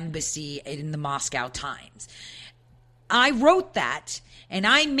the embassy in the Moscow Times. I wrote that, and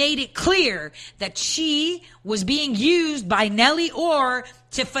I made it clear that she was being used by Nellie Orr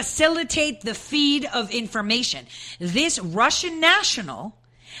to facilitate the feed of information. This Russian national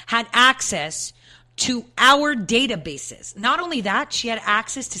had access to our databases. Not only that, she had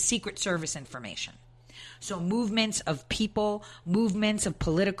access to Secret Service information. So movements of people, movements of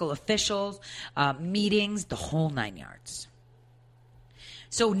political officials, meetings, the whole 9 yards.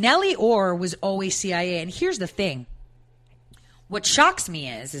 So Nellie Orr was always CIA. And here's the thing. What shocks me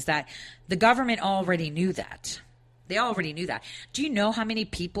is that the government already knew that. They already knew that. Do you know how many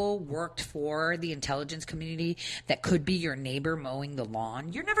people worked for the intelligence community that could be your neighbor mowing the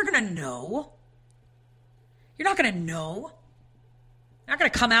lawn? You're never going to know. You're not going to know. Not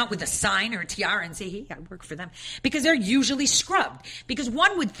going to come out with a sign or a tiara and say, hey, I work for them. Because they're usually scrubbed. Because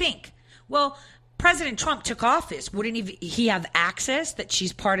one would think, well, President Trump took office. Wouldn't he have access that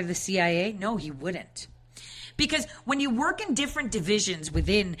she's part of the CIA? No, he wouldn't. Because when you work in different divisions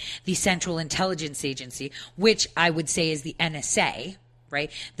within the Central Intelligence Agency, which I would say is the NSA, right?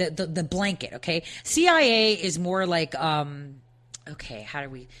 The blanket, okay? CIA is more like, okay, how do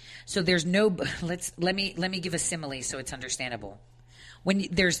we, so there's no, let me give a simile so it's understandable. When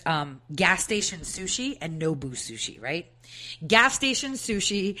there's gas station sushi and Nobu sushi, right? Gas station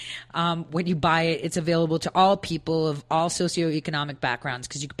sushi, when you buy it, it's available to all people of all socioeconomic backgrounds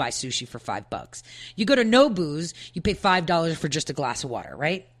because you could buy sushi for $5. You go to Nobu's, you pay $5 for just a glass of water,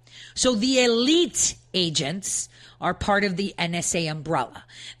 right? So the elite agents are part of the NSA umbrella.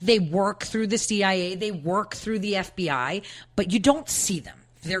 They work through the CIA, they work through the FBI, but you don't see them.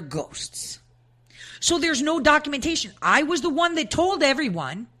 They're ghosts. So there's no documentation. I was the one that told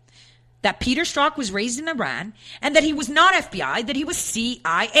everyone that Peter Strzok was raised in Iran and that he was not FBI, that he was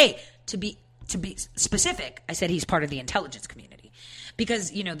CIA. To be specific, I said he's part of the intelligence community.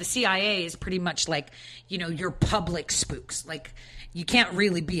 Because, the CIA is pretty much like, your public spooks. Like, you can't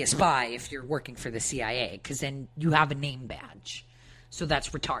really be a spy if you're working for the CIA because then you have a name badge. So that's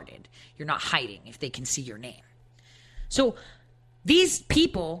retarded. You're not hiding if they can see your name. So these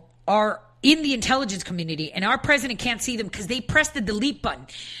people are in the intelligence community, and our president can't see them because they pressed the delete button.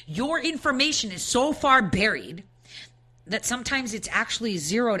 Your information is so far buried that sometimes it's actually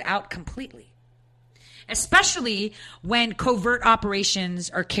zeroed out completely, especially when covert operations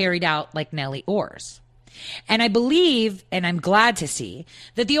are carried out like Nellie Ohr's. And I believe, and I'm glad to see,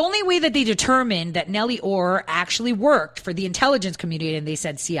 that the only way that they determined that Nellie Ohr actually worked for the intelligence community, and they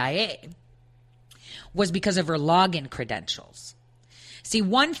said CIA, was because of her login credentials. See,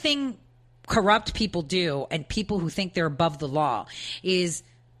 one thing corrupt people do, and people who think they're above the law, is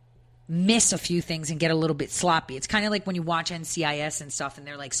miss a few things and get a little bit sloppy. It's kind of like when you watch NCIS and stuff and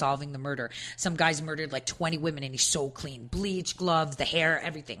they're like solving the murder. Some guy's murdered like 20 women and he's so clean. Bleach, gloves, the hair,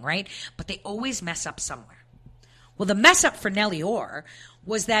 everything, right? But they always mess up somewhere. Well, the mess up for Nellie Ohr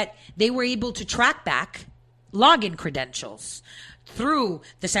was that they were able to track back login credentials through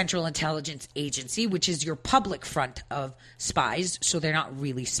the Central Intelligence Agency, which is your public front of spies. So they're not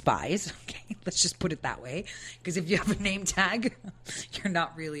really spies. Okay, let's just put it that way. Because if you have a name tag, you're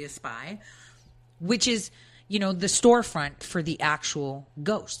not really a spy. Which is, the storefront for the actual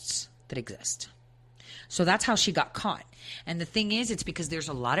ghosts that exist. So that's how she got caught. And the thing is, it's because there's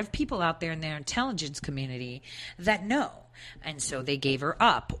a lot of people out there in their intelligence community that know. And so they gave her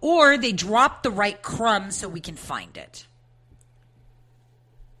up. Or they dropped the right crumbs so we can find it.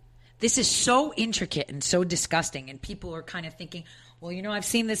 This is so intricate and so disgusting, and people are kind of thinking, well, I've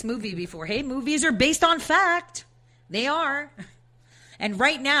seen this movie before. Hey, movies are based on fact. They are. And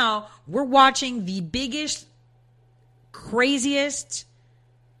right now, we're watching the biggest, craziest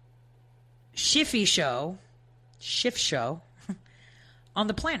shift show on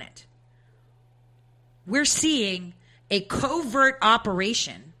the planet. We're seeing a covert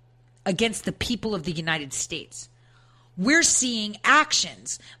operation against the people of the United States. We're seeing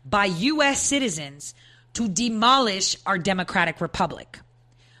actions by U.S. citizens to demolish our democratic republic.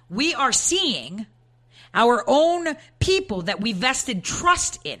 We are seeing our own people that we vested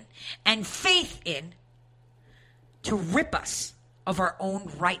trust in and faith in to rip us of our own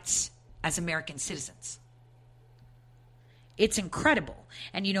rights as American citizens. It's incredible.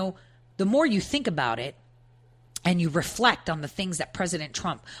 And, the more you think about it, and you reflect on the things that President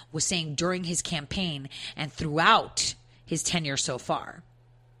Trump was saying during his campaign and throughout his tenure so far,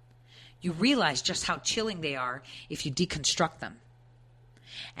 you realize just how chilling they are if you deconstruct them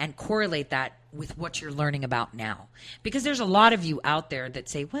and correlate that with what you're learning about now. Because there's a lot of you out there that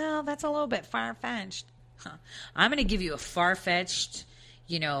say, well, that's a little bit far-fetched. I'm going to give you a far-fetched,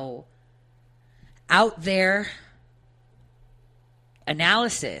 out there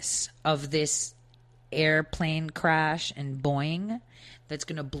analysis of this airplane crash and Boeing that's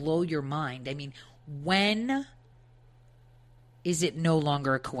going to blow your mind. I mean, when is it no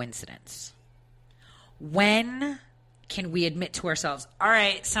longer a coincidence? When can we admit to ourselves, all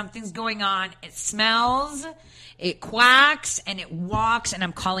right, something's going on. It smells, it quacks, and it walks, and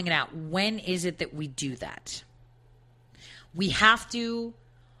I'm calling it out. When is it that we do that? We have to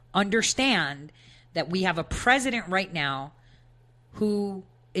understand that we have a president right now who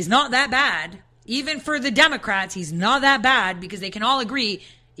is not that bad. Even for the Democrats, he's not that bad because they can all agree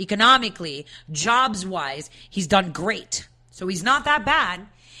economically, jobs-wise, he's done great. So he's not that bad,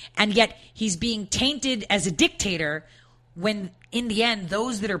 and yet he's being tainted as a dictator when, in the end,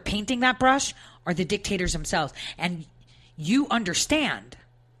 those that are painting that brush are the dictators themselves. And you understand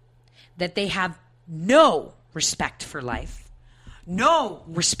that they have no respect for life, no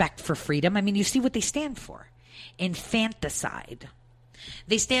respect for freedom. I mean, you see what they stand for. Infanticide.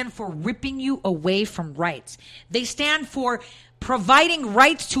 They stand for ripping you away from rights. They stand for providing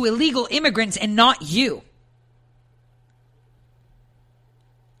rights to illegal immigrants and not you.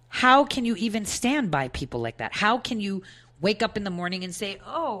 How can you even stand by people like that? How can you wake up in the morning and say,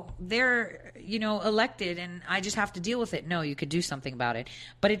 oh, they're, elected and I just have to deal with it? No, you could do something about it.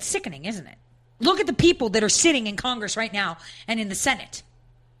 But it's sickening, isn't it? Look at the people that are sitting in Congress right now and in the Senate.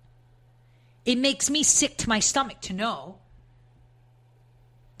 It makes me sick to my stomach to know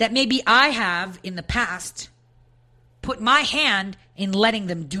that maybe I have in the past put my hand in letting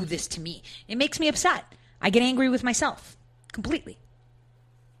them do this to me. It makes me upset. I get angry with myself completely.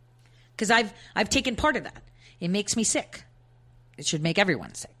 Because I've taken part of that. It makes me sick. It should make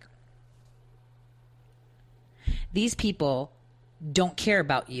everyone sick. These people don't care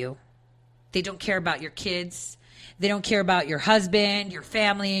about you. They don't care about your kids. They don't care about your husband, your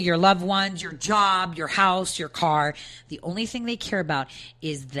family, your loved ones, your job, your house, your car. The only thing they care about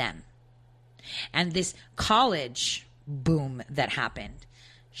is them. And this college boom that happened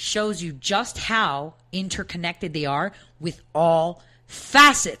shows you just how interconnected they are with all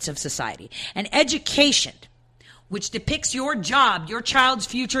facets of society. And education, which depicts your job, your child's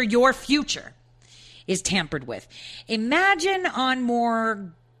future, your future, is tampered with. Imagine on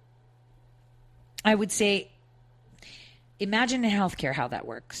more, I would say, imagine in healthcare how that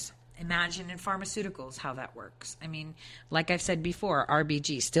works. Imagine in pharmaceuticals how that works. I mean, like I've said before,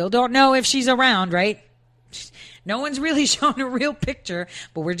 RBG, still don't know if she's around, right? No one's really shown a real picture,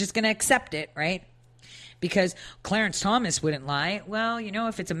 but we're just going to accept it, right? Because Clarence Thomas wouldn't lie. Well,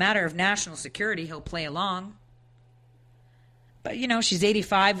 if it's a matter of national security, he'll play along. But, she's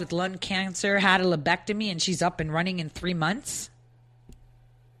 85 with lung cancer, had a lobectomy, and she's up and running in 3 months.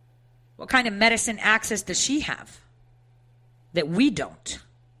 What kind of medicine access does she have that we don't?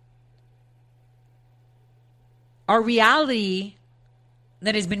 Our reality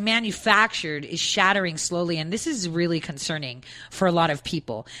that has been manufactured is shattering slowly, and this is really concerning for a lot of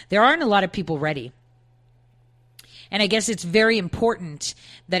people. There aren't a lot of people ready. And I guess it's very important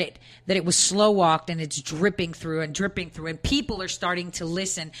that it was slow walked and it's dripping through, and people are starting to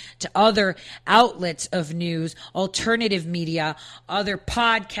listen to other outlets of news, alternative media, other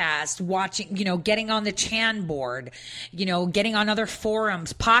podcasts, watching, getting on the Chan board, getting on other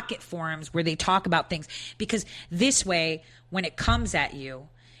forums, pocket forums where they talk about things, because this way, when it comes at you,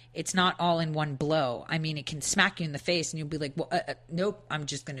 it's not all in one blow. I mean, it can smack you in the face and you'll be like, well, nope, I'm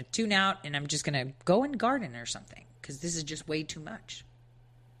just going to tune out and I'm just going to go and garden or something, because this is just way too much.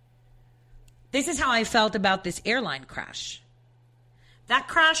 This is how I felt about this airline crash. That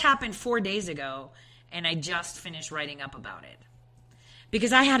crash happened 4 days ago, and I just finished writing up about it.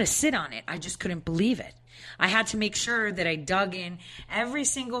 Because I had to sit on it. I just couldn't believe it. I had to make sure that I dug in every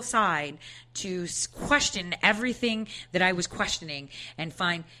single side to question everything that I was questioning and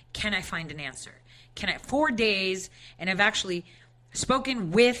can I find an answer? 4 days, and I've actually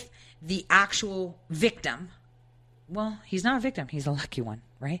spoken with the actual victim. Well, he's not a victim. He's a lucky one,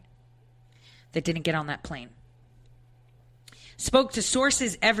 right? That didn't get on that plane. Spoke to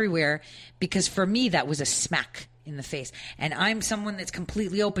sources everywhere, because for me, that was a smack in the face. And I'm someone that's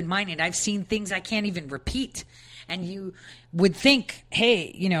completely open-minded. I've seen things I can't even repeat. And you would think,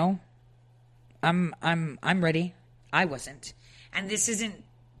 hey, I'm ready. I wasn't. And this isn't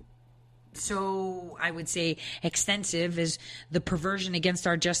so, I would say, extensive as the perversion against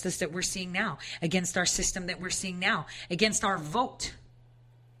our justice that we're seeing now, against our system that we're seeing now, against our vote,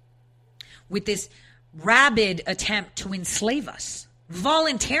 with this rabid attempt to enslave us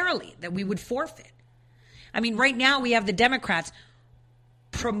voluntarily, that we would forfeit. I mean, right now we have the Democrats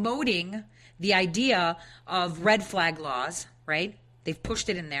promoting the idea of red flag laws, right? They've pushed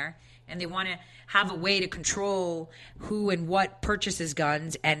it in there, and they want to have a way to control who and what purchases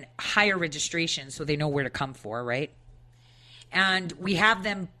guns and higher registration so they know where to come for, right? And we have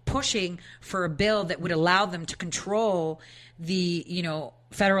them pushing for a bill that would allow them to control the,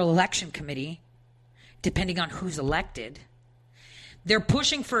 Federal Election Committee, depending on who's elected. They're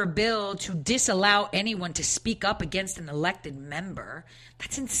pushing for a bill to disallow anyone to speak up against an elected member.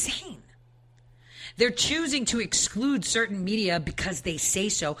 That's insane. They're choosing to exclude certain media because they say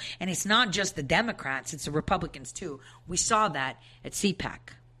so. And it's not just the Democrats, it's the Republicans too. We saw that at CPAC.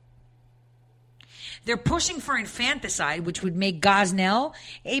 They're pushing for infanticide, which would make Gosnell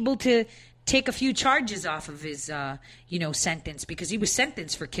able to take a few charges off of his, sentence, because he was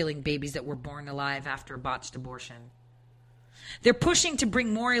sentenced for killing babies that were born alive after a botched abortion. They're pushing to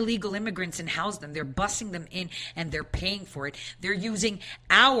bring more illegal immigrants and house them. They're busing them in, and they're paying for it. They're using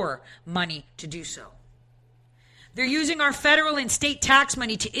our money to do so. They're using our federal and state tax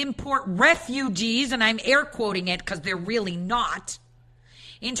money to import refugees, and I'm air quoting it because they're really not,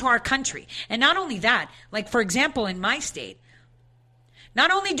 into our country. And not only that, like for example, in my state, not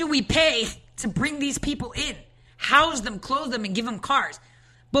only do we pay to bring these people in, house them, clothe them, and give them cars,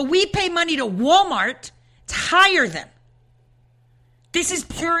 but we pay money to Walmart to hire them. This is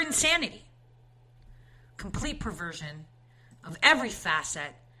pure insanity. Complete perversion of every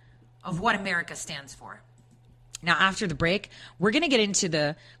facet of what America stands for. Now, after the break, we're going to get into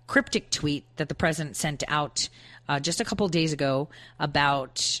the cryptic tweet that the president sent out just a couple of days ago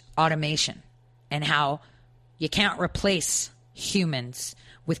about automation and how you can't replace humans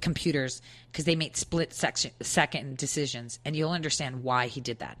with computers because they make split-second decisions. And you'll understand why he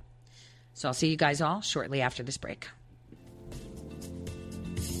did that. So I'll see you guys all shortly after this break.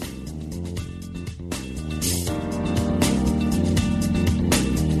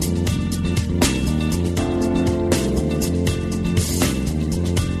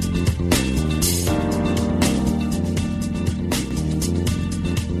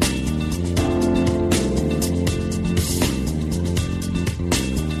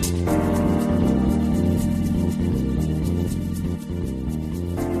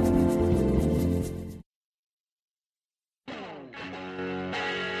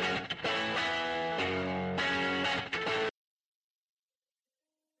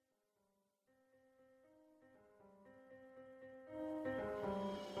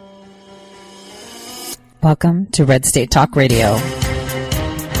 Welcome to Red State Talk Radio.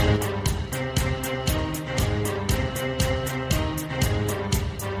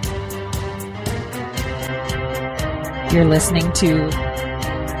 You're listening to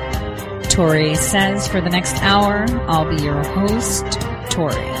Tori Says for the next hour. I'll be your host,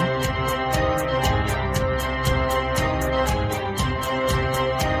 Tori.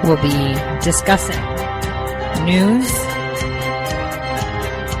 We'll be discussing news,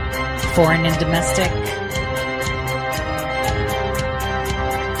 foreign and domestic,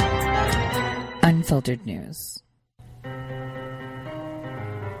 unfiltered news.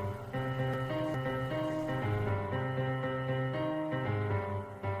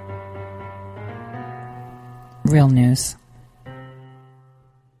 Real news.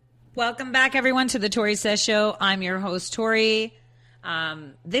 Welcome back, everyone, to the Tori Says Show. I'm your host, Tori.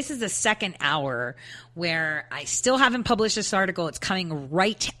 This is the second hour where I still haven't published this article. It's coming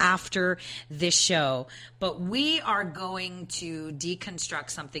right after this show. But we are going to deconstruct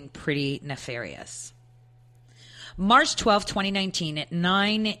something pretty nefarious. March 12th, 2019, at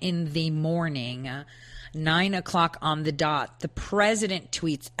 9 in the morning, 9 o'clock on the dot, the president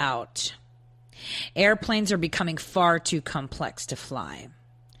tweets out, "Airplanes are becoming far too complex to fly.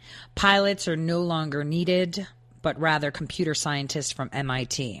 Pilots are no longer needed, but rather computer scientists from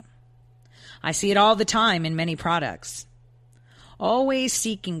MIT. I see it all the time in many products. Always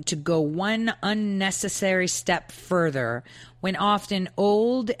seeking to go one unnecessary step further when often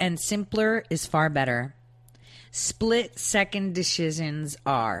old and simpler is far better. Split-second decisions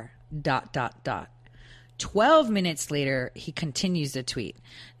are ... 12 minutes later, he continues the tweet ...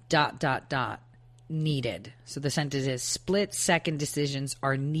 needed. So the sentence is split-second decisions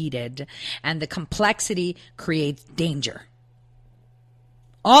are needed, and the complexity creates danger.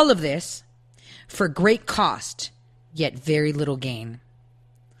 All of this for great cost, yet very little gain.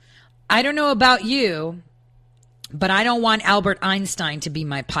 I don't know about you, but I don't want Albert Einstein to be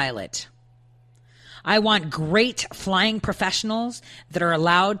my pilot. I want great flying professionals that are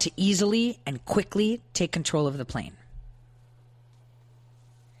allowed to easily and quickly take control of the plane."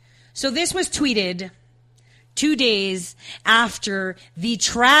 So this was tweeted 2 days after the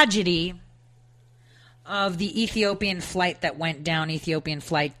tragedy of the Ethiopian flight that went down, Ethiopian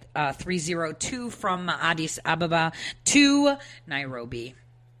flight 302 from Addis Ababa to Nairobi.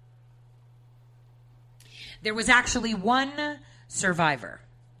 There was actually one survivor.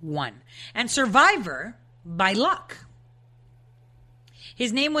 One. And survivor by luck.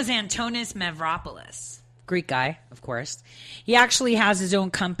 His name was Antonis Mavropoulos. Greek guy, of course. He actually has his own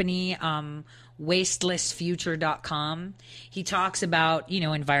company, wastelessfuture.com. He talks about,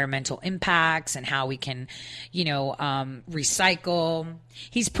 environmental impacts and how we can, recycle.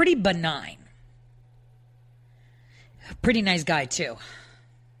 He's pretty benign. Pretty nice guy, too.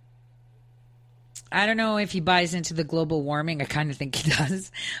 I don't know if he buys into the global warming. I kind of think he does.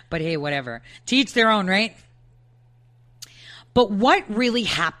 But hey, whatever. To each their own, right? But what really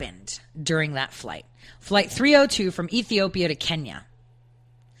happened during that flight? Flight 302 from Ethiopia to Kenya.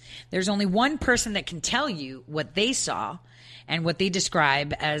 There's only one person that can tell you what they saw and what they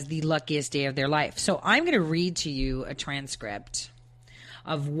describe as the luckiest day of their life. So I'm going to read to you a transcript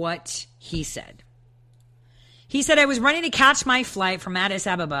of what he said. He said, "I was running to catch my flight from Addis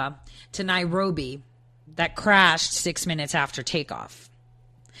Ababa to Nairobi that crashed 6 minutes after takeoff.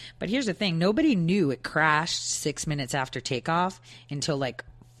 But here's the thing. Nobody knew it crashed 6 minutes after takeoff until like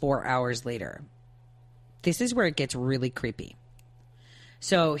 4 hours later. This is where it gets really creepy.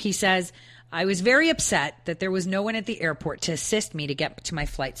 So he says, I was very upset that there was no one at the airport to assist me to get to my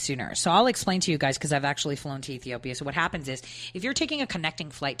flight sooner. So I'll explain to you guys because I've actually flown to Ethiopia. So what happens is if you're taking a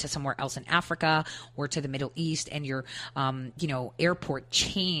connecting flight to somewhere else in Africa or to the Middle East and your, airport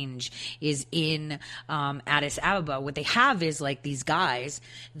change is in Addis Ababa, what they have is like these guys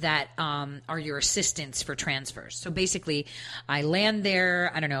that are your assistants for transfers. So basically I land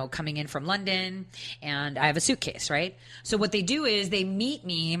there, coming in from London, and I have a suitcase, right? So what they do is they meet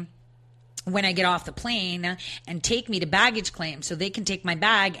me when I get off the plane and take me to baggage claim so they can take my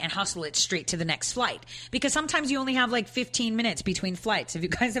bag and hustle it straight to the next flight. Because sometimes you only have like 15 minutes between flights. Have you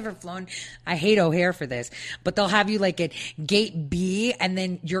guys ever flown? I hate O'Hare for this, but they'll have you like at gate B and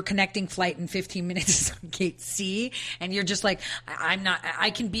then your connecting flight in 15 minutes is on gate C. And you're just like, I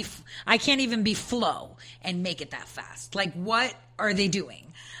can't even be flow and make it that fast. Like, what are they doing?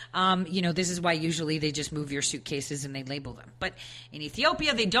 This is why usually they just move your suitcases and they label them. But in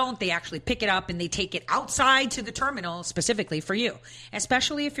Ethiopia, they don't. They actually pick it up and they take it outside to the terminal specifically for you,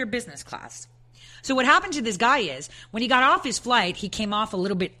 especially if you're business class. So what happened to this guy is when he got off his flight, he came off a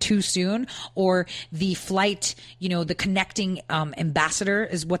little bit too soon, or the flight, the connecting ambassador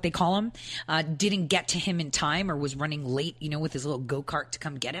is what they call him, didn't get to him in time or was running late, with his little go-kart to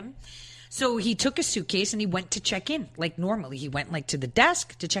come get him. So he took a suitcase and he went to check in. Like normally he went to the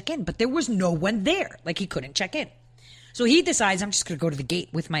desk to check in, but there was no one there. Like he couldn't check in. So he decides, I'm just going to go to the gate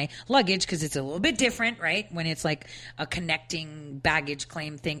with my luggage because it's a little bit different, right? When it's like a connecting baggage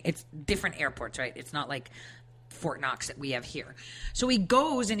claim thing. It's different airports, right? It's not like Fort Knox that we have here. So he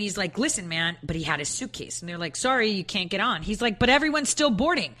goes and he's like, listen, man, but he had his suitcase. And they're like, sorry, you can't get on. He's like, but everyone's still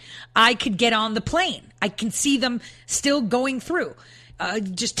boarding. I could get on the plane. I can see them still going through.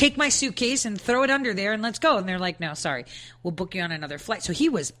 Just take my suitcase and throw it under there and let's go. And they're like, no, sorry, we'll book you on another flight. So he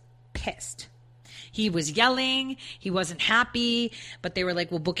was pissed. He was yelling. He wasn't happy, but they were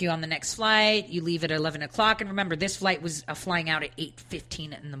like, we'll book you on the next flight. You leave at 11 o'clock. And remember, this flight was flying out at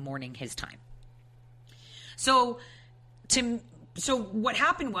 8:15 in the morning, his time. So what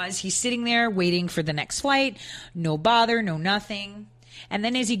happened was he's sitting there waiting for the next flight. No bother, no nothing. And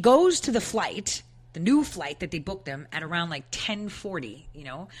then as he goes to the flight, the new flight that they booked him at around like 10:40,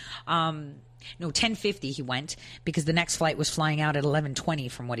 10:50 he went because the next flight was flying out at 11:20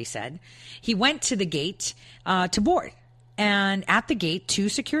 from what he said. He went to the gate to board. And at the gate, 2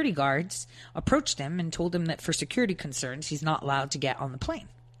 security guards approached him and told him that for security concerns, he's not allowed to get on the plane.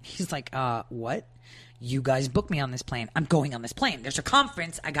 He's like, what? You guys booked me on this plane. I'm going on this plane. There's a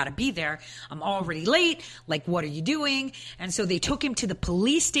conference. I got to be there. I'm already late. Like, what are you doing? And so they took him to the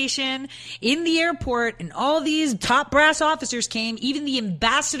police station in the airport, and all these top brass officers came. Even the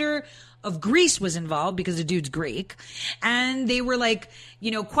ambassador of Greece was involved because the dude's Greek. And they were like,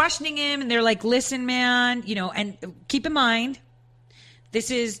 questioning him. And they're like, listen, man, and keep in mind, this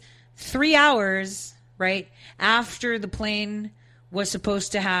is 3 hours, right, after the plane was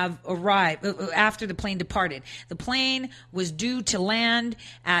supposed to have arrived, after the plane departed. The plane was due to land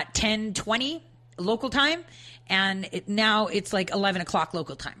at 10:20 local time, and now it's like 11 o'clock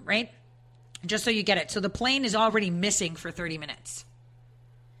local time, right? Just so you get it. So the plane is already missing for 30 minutes.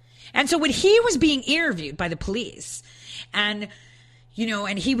 And so when he was being interviewed by the police, and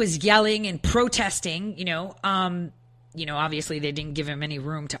he was yelling and protesting, obviously they didn't give him any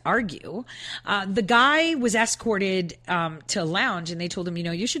room to argue. The guy was escorted to a lounge, and they told him,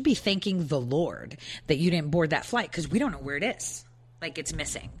 you should be thanking the Lord that you didn't board that flight because we don't know where it is. Like, it's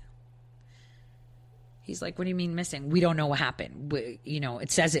missing. He's like, what do you mean missing? We don't know what happened.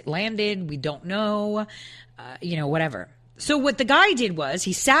 It says it landed. We don't know, whatever. So what the guy did was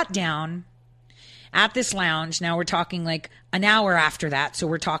he sat down at this lounge. Now we're talking like an hour after that. So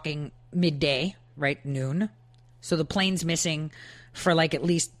we're talking midday, right? Noon. So the plane's missing for like at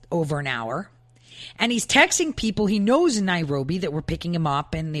least over an hour. And he's texting people he knows in Nairobi that were picking him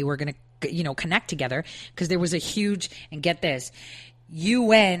up, and they were going to, connect together because there was a huge, and get this,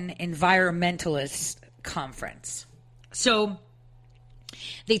 UN environmentalist conference. So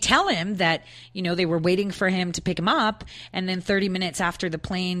they tell him that, they were waiting for him to pick him up. And then 30 minutes after the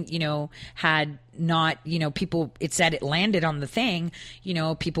plane, had not, people, it said it landed on the thing,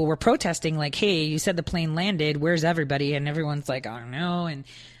 people were protesting like, hey, you said the plane landed. Where's everybody? And everyone's like, I don't know. And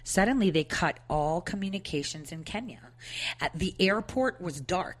suddenly they cut all communications in Kenya. At the airport was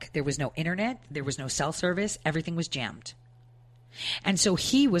dark. There was no internet. There was no cell service. Everything was jammed. And so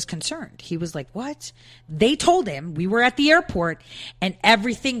he was concerned. He was like, what? They told him we were at the airport and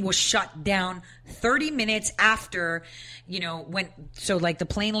everything was shut down 30 minutes after, so like the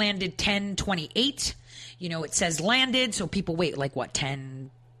plane landed 10:28, it says landed. So people wait like 10,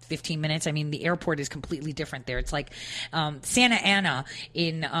 15 minutes. I mean, the airport is completely different there. It's like Santa Ana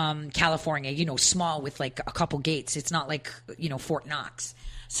in California, small with like a couple gates. It's not like, Fort Knox.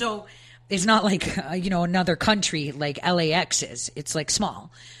 So it's not like, another country like LAX is. It's like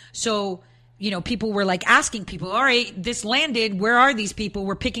small. So, people were like asking people, all right, this landed. Where are these people?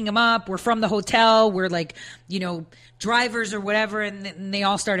 We're picking them up. We're from the hotel. We're like, drivers or whatever. And they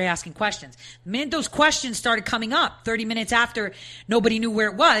all started asking questions. The minute those questions started coming up 30 minutes after nobody knew where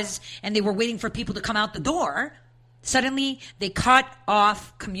it was and they were waiting for people to come out the door, suddenly, they cut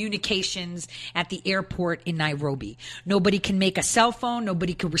off communications at the airport in Nairobi. Nobody can make a cell phone.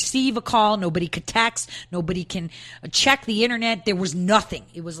 Nobody could receive a call. Nobody could text. Nobody can check the internet. There was nothing.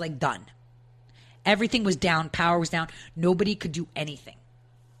 It was like done. Everything was down. Power was down. Nobody could do anything.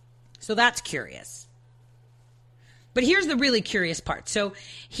 So that's curious. But here's the really curious part. So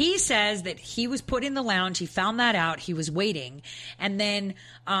he says that he was put in the lounge. He found that out. He was waiting. And then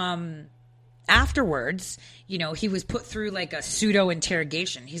afterwards, you know, he was put through like a pseudo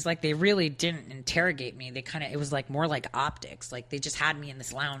interrogation. He's like, they really didn't interrogate me. It was like more like optics. Like they just had me in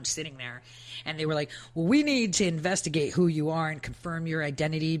this lounge sitting there and they were like, well, we need to investigate who you are and confirm your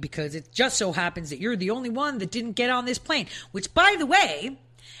identity because it just so happens that you're the only one that didn't get on this plane, which by the way,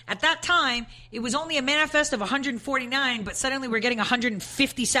 at that time, it was only a manifest of 149, but suddenly we're getting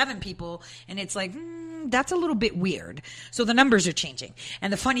 157 people, and it's like, that's a little bit weird. So the numbers are changing.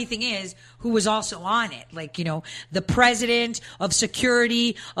 And the funny thing is, who was also on it? Like, you know, the president of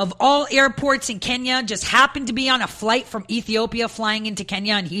security of all airports in Kenya just happened to be on a flight from Ethiopia flying into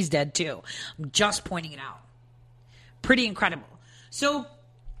Kenya, and he's dead too. I'm just pointing it out. Pretty incredible. So,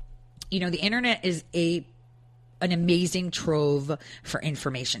 you know, the internet is an amazing trove for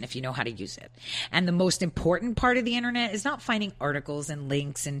information if you know how to use it. And the most important part of the internet is not finding articles and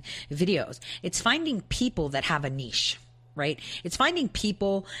links and videos. It's finding people that have a niche, right? It's finding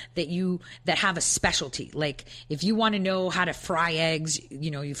people that have a specialty. Like if you want to know how to fry eggs,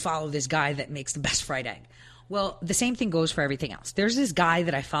 you know, you follow this guy that makes the best fried egg. Well, the same thing goes for everything else. There's this guy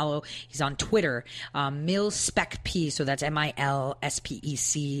that I follow. He's on Twitter, MilSpecP. So that's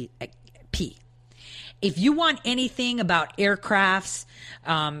MilSpecP. If you want anything about aircrafts,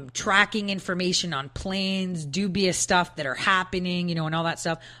 tracking information on planes, dubious stuff that are happening, you know, and all that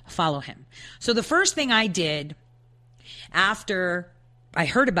stuff, follow him. So the first thing I did after I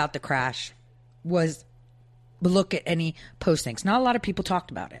heard about the crash was look at any postings. Not a lot of people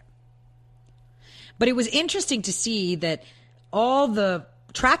talked about it. But it was interesting to see that all the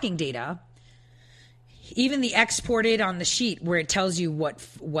tracking data, even the exported on the sheet where it tells you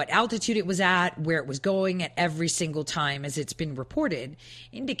what altitude it was at, where it was going at every single time as it's been reported,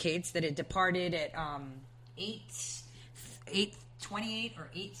 indicates that it departed at 8:28 or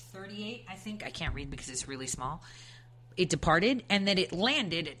 8:38, I think. I can't read because it's really small. It departed, and then it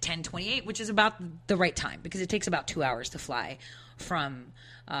landed at 10:28, which is about the right time because it takes about 2 hours to fly from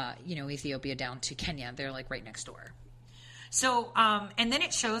Ethiopia down to Kenya. They're like right next door. So, and then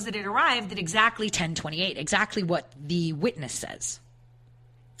it shows that it arrived at exactly 10:28, exactly what the witness says,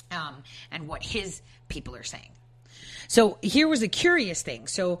 and what his people are saying. So here was a curious thing.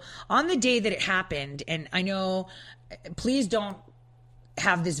 So on the day that it happened, and I know, please don't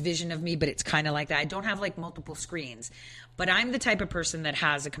have this vision of me, but it's kind of like that. I don't have like multiple screens, but I'm the type of person that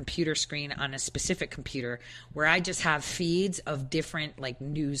has a computer screen on a specific computer where I just have feeds of different like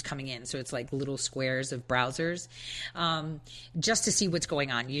news coming in. So it's like little squares of browsers, just to see what's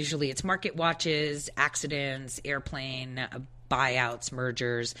going on. Usually it's market watches, accidents, airplane, buyouts,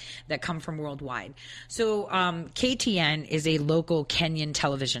 mergers that come from worldwide. So KTN is a local Kenyan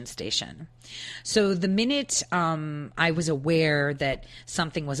television station. So the minute I was aware that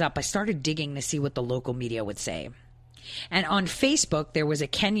something was up, I started digging to see what the local media would say. And on Facebook, there was a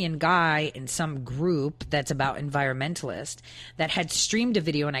Kenyan guy in some group that's about environmentalists that had streamed a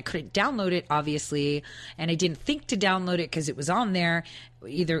video, and I couldn't download it, obviously, and I didn't think to download it because it was on there.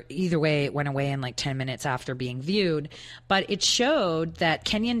 Either way, it went away in like 10 minutes after being viewed. But it showed that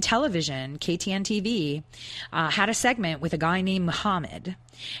Kenyan television, KTN TV, had a segment with a guy named Muhammad.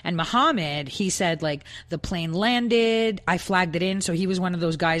 And Muhammad, he said, like, the plane landed, I flagged it in, so he was one of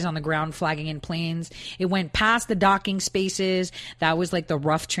those guys on the ground flagging in planes. It went past the docking spaces. That was, like, the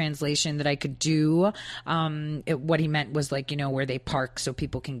rough translation that I could do. What he meant was, like, you know, where they park so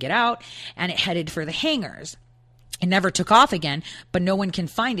people can get out. And it headed for the hangars. It never took off again, but no one can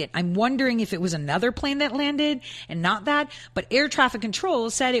find it. I'm wondering if it was another plane that landed and not that, but air traffic control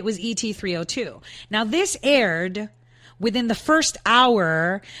said it was ET-302. Now, this aired within the first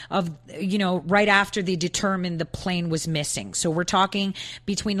hour of, you know, right after they determined the plane was missing. So we're talking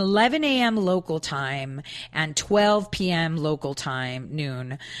between 11 a.m. local time and 12 p.m. local time,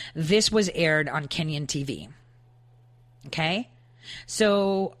 noon. This was aired on Kenyan TV. Okay?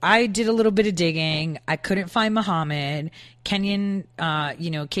 So I did a little bit of digging. I couldn't find Muhammad. Kenyan,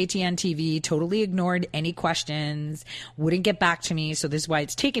 KTN TV totally ignored any questions, wouldn't get back to me. So this is why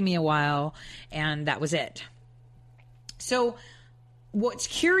it's taken me a while. And that was it. So what's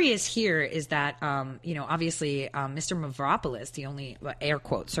curious here is that, obviously Mr. Mavropoulos, the only air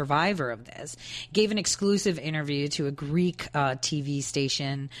quote survivor of this, gave an exclusive interview to a Greek TV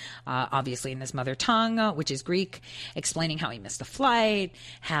station, obviously in his mother tongue, which is Greek, explaining how he missed a flight,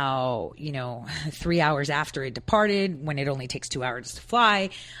 how, 3 hours after it departed, when it only takes 2 hours to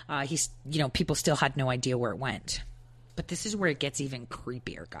fly, people still had no idea where it went. But this is where it gets even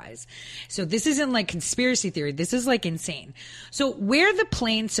creepier, guys. So this isn't like conspiracy theory. This is like insane. So where the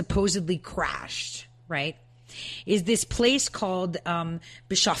plane supposedly crashed, right, is this place called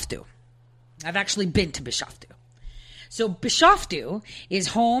Bishoftu. I've actually been to Bishoftu. So Bishoftu is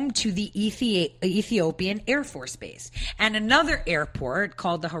home to the Ethiopian Air Force Base and another airport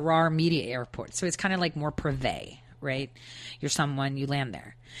called the Harar Media Airport. So it's kind of like more privé, right? You're someone, you land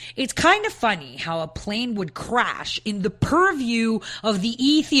there. It's kind of funny how a plane would crash in the purview of the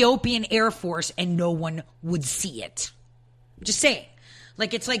Ethiopian Air Force and no one would see it. Just saying.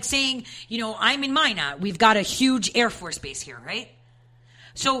 Like, it's like saying, I'm in Minot. We've got a huge Air Force Base here, right?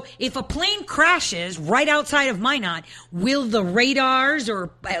 So if a plane crashes right outside of Minot, will the radars or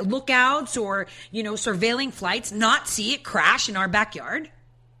lookouts or, surveilling flights not see it crash in our backyard?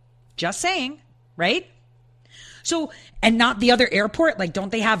 Just saying, right? So, and not the other airport, like,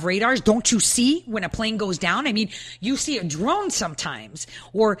 don't they have radars? Don't you see when a plane goes down? I mean, you see a drone sometimes.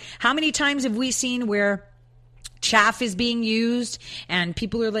 Or how many times have we seen where chaff is being used and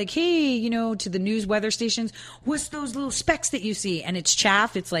people are like, hey, to the news weather stations, what's those little specks that you see? And it's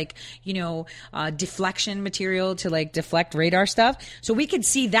chaff. It's like, deflection material to like deflect radar stuff. So we could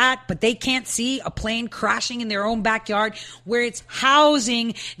see that, but they can't see a plane crashing in their own backyard where it's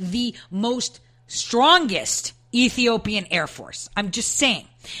housing the most strongest Ethiopian Air Force. I'm just saying.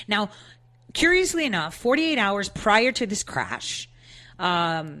 Now, curiously enough, 48 hours prior to this crash,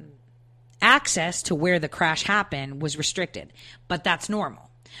 access to where the crash happened was restricted, but that's normal.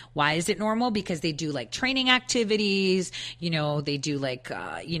 Why is it normal? Because they do like training activities, they do like,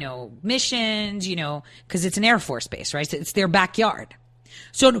 missions, because it's an Air Force base, right? So it's their backyard.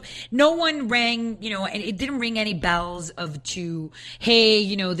 So no one rang, and it didn't ring any bells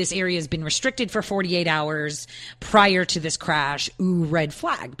hey, this area has been restricted for 48 hours prior to this crash. Ooh, red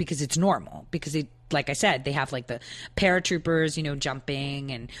flag, because it's normal. Because like I said, they have like the paratroopers,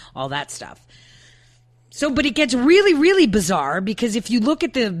 jumping and all that stuff. So, but it gets really, really bizarre because if you look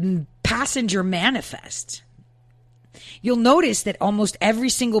at the passenger manifest, you'll notice that almost every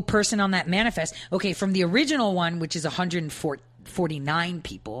single person on that manifest, okay, from the original one, which is 149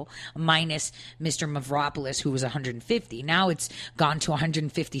 people, minus Mr. Mavropoulos, who was 150. Now it's gone to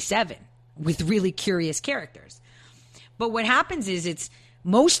 157 with really curious characters. But what happens is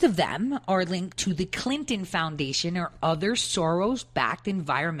most of them are linked to the Clinton Foundation or other Soros-backed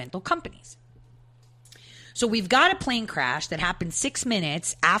environmental companies. So we've got a plane crash that happened 6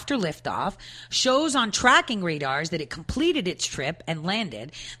 minutes after liftoff, shows on tracking radars that it completed its trip and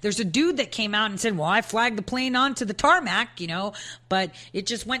landed. There's a dude that came out and said, well, I flagged the plane onto the tarmac, but it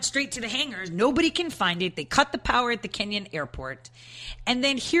just went straight to the hangars. Nobody can find it. They cut the power at the Kenyan airport. And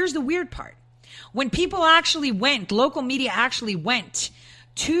then here's the weird part. When people actually went, local media actually went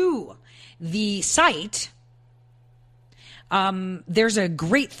to the site, there's a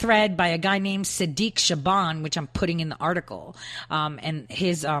great thread by a guy named Sadiq Shaban, which I'm putting in the article. And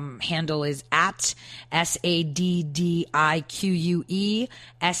his handle is at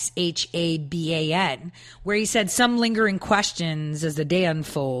SADDIQUESHABAN, where he said some lingering questions as the day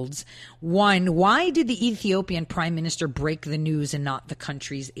unfolds. One, why did the Ethiopian prime minister break the news and not the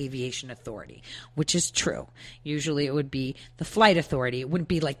country's aviation authority? Which is true. Usually it would be the flight authority. It wouldn't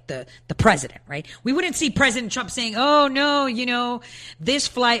be like the president, right? We wouldn't see President Trump saying, oh, no, this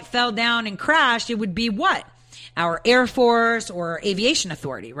flight fell down and crashed. It would be what? Our Air Force or Aviation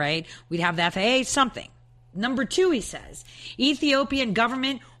Authority, right? We'd have the FAA, something. Number two, he says, Ethiopian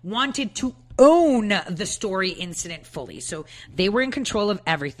government wanted to own the story incident fully. So they were in control of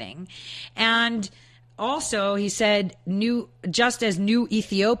everything. And also, he said, just as new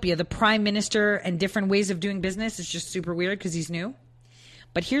Ethiopia, the prime minister and different ways of doing business is just super weird because he's new.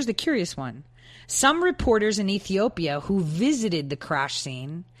 But here's the curious one. Some reporters in Ethiopia who visited the crash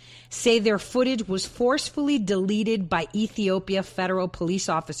scene say their footage was forcefully deleted by Ethiopia federal police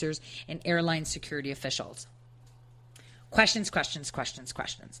officers and airline security officials. Questions.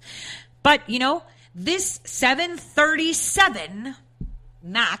 But, this 737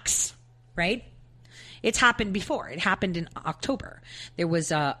 MAX, right? It's happened before. It happened in October. There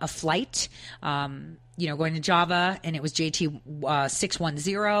was a flight, going to Java, and it was JT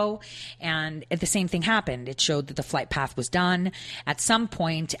 610, and the same thing happened. It showed that the flight path was done. At some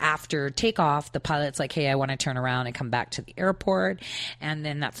point after takeoff, the pilot's like, hey, I want to turn around and come back to the airport, and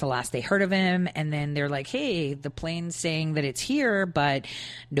then that's the last they heard of him, and then they're like, hey, the plane's saying that it's here, but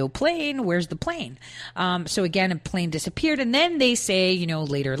no plane. Where's the plane? So again, a plane disappeared, and then they say,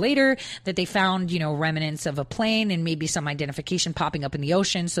 later, that they found, remnants of a plane and maybe some identification popping up in the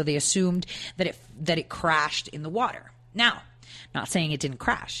ocean, so they assumed that it crashed in the water. Now, not saying it didn't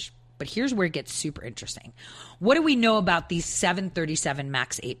crash, but here's where it gets super interesting. What do we know about these 737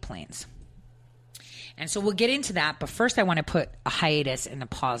 MAX 8 planes? And so we'll get into that, but first I want to put a hiatus and a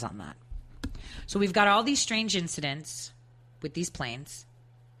pause on that. So we've got all these strange incidents with these planes.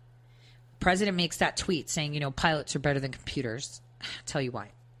 president makes that tweet saying, pilots are better than computers. I'll tell you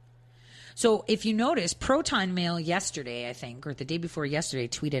why. So if you notice, Proton Mail yesterday, I think, or the day before yesterday,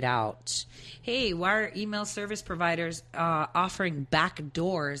 tweeted out, hey, why are email service providers offering back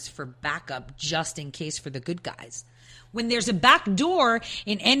doors for backup just in case for the good guys? When there's a back door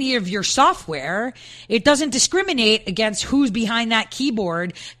in any of your software, it doesn't discriminate against who's behind that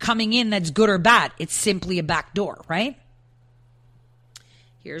keyboard coming in that's good or bad. It's simply a back door, right?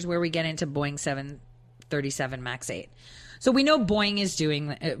 Here's where we get into Boeing 737 MAX 8. So we know Boeing is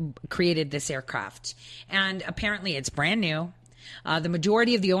created this aircraft, and apparently it's brand new. The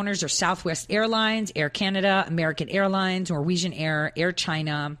majority of the owners are Southwest Airlines, Air Canada, American Airlines, Norwegian Air, Air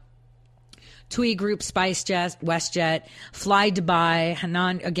China, TUI Group, SpiceJet, WestJet, Fly Dubai,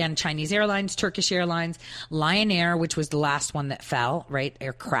 Hainan, again, Chinese Airlines, Turkish Airlines, Lion Air, which was the last one that fell, right,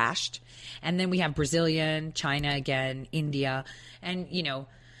 or crashed. And then we have Brazilian, China again, India, and,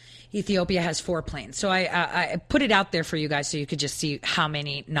 Ethiopia has 4 planes. So I put it out there for you guys so you could just see how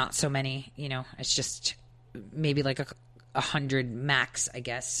many, not so many, it's just maybe like 100 max, I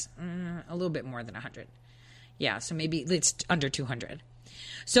guess. A little bit more than 100. Yeah, so maybe it's under 200.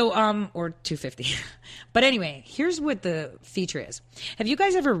 So, or 250. But anyway, here's what the feature is. Have you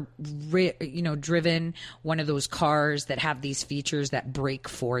guys ever, driven one of those cars that have these features that brake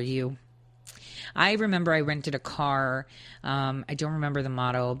for you? I remember I rented a car. I don't remember the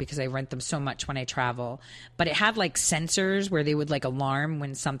model because I rent them so much when I travel. But it had like sensors where they would like alarm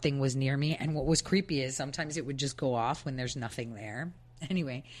when something was near me. And what was creepy is sometimes it would just go off when there's nothing there.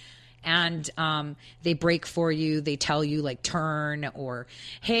 Anyway. And they brake for you. They tell you like turn or,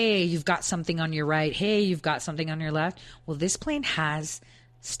 hey, you've got something on your right. Hey, you've got something on your left. Well, this plane has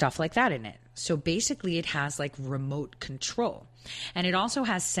stuff like that in it. So basically it has like remote control. And it also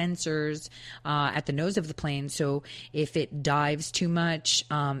has sensors at the nose of the plane. So if it dives too much,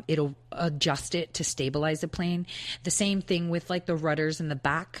 it'll adjust it to stabilize the plane. The same thing with like the rudders in the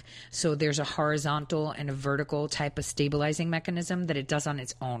back. So there's a horizontal and a vertical type of stabilizing mechanism that it does on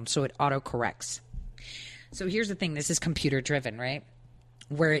its own. So it auto corrects. So here's the thing. This is computer driven, right?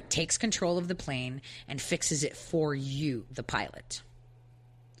 Where it takes control of the plane and fixes it for you, the pilot.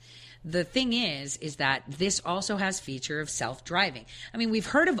 The thing is that this also has feature of self-driving. I mean, we've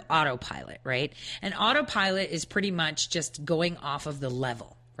heard of autopilot, right? And autopilot is pretty much just going off of the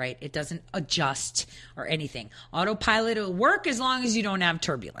level, right? It doesn't adjust or anything. Autopilot will work as long as you don't have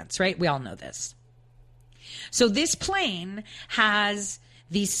turbulence, right? We all know this. So this plane has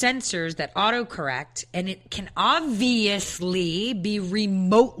these sensors that autocorrect, and it can obviously be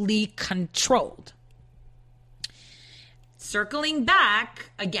remotely controlled. Circling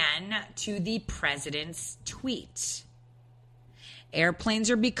back again to the president's tweet. Airplanes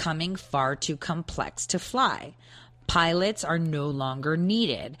are becoming far too complex to fly. Pilots are no longer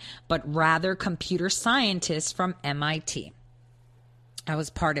needed, but rather computer scientists from MIT. That was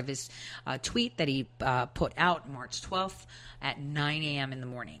part of his tweet that he put out March 12th at 9 a.m. in the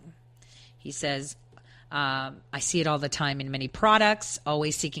morning. He says, I see it all the time in many products,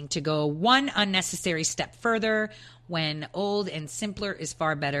 always seeking to go one unnecessary step further. When old and simpler is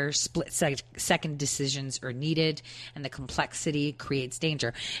far better, split-second decisions are needed, and the complexity creates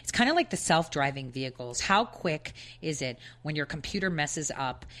danger. It's kind of like the self-driving vehicles. How quick is it when your computer messes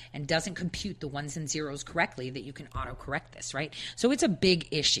up and doesn't compute the ones and zeros correctly that you can auto-correct this, right? So it's a big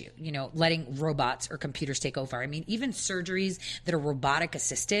issue, letting robots or computers take over. I mean, even surgeries that are robotic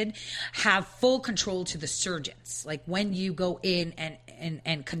assisted have full control to the surgeons. Like when you go in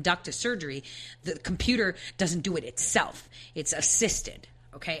and conduct a surgery, the computer doesn't do it itself. It's assisted,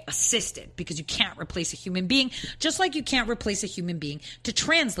 okay? Assisted, because you can't replace a human being, just like you can't replace a human being to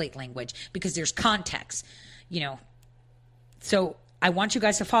translate language because there's context, So I want you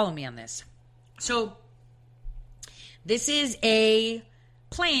guys to follow me on this. So this is a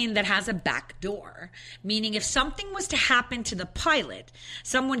plane that has a back door, meaning if something was to happen to the pilot,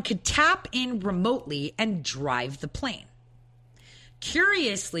 someone could tap in remotely and drive the plane.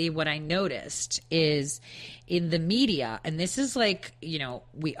 Curiously, what I noticed is in the media, and this is like,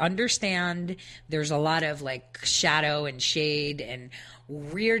 we understand there's a lot of like shadow and shade and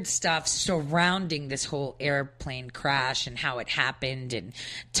weird stuff surrounding this whole airplane crash and how it happened and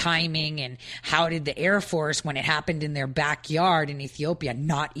timing and how did the Air Force, when it happened in their backyard in Ethiopia,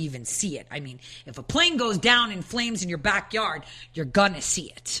 not even see it. I mean, if a plane goes down in flames in your backyard, you're gonna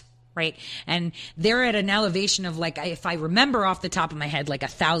see it. Right. And they're at an elevation of like, if I remember off the top of my head, like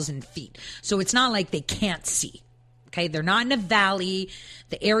 1,000 feet. So it's not like they can't see. Okay. They're not in a valley.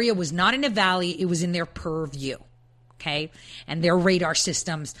 The area was not in a valley. It was in their purview. okay? And their radar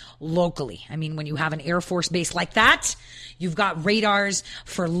systems locally. I mean, when you have an Air Force base like that, you've got radars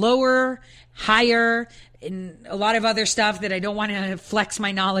for lower, higher, and a lot of other stuff that I don't want to flex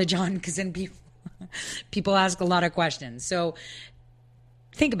my knowledge on because then people ask a lot of questions. So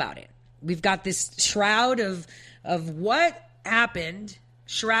think about it. We've got this shroud of what happened,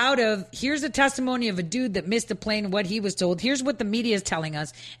 shroud of here's a testimony of a dude that missed a plane, what he was told. Here's what the media is telling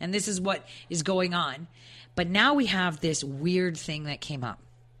us, and this is what is going on. But now we have this weird thing that came up.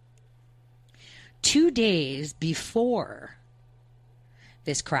 2 days before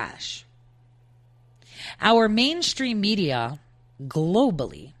this crash, our mainstream media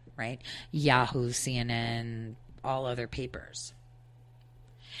globally, right, Yahoo, CNN, all other papers,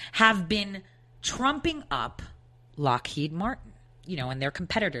 have been trumping up Lockheed Martin, and their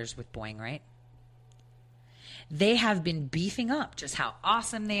competitors with Boeing, right? They have been beefing up just how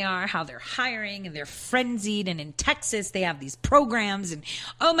awesome they are, how they're hiring, and they're frenzied. And in Texas, they have these programs. And,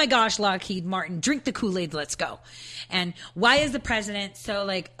 oh my gosh, Lockheed Martin, drink the Kool-Aid, let's go. And why is the president so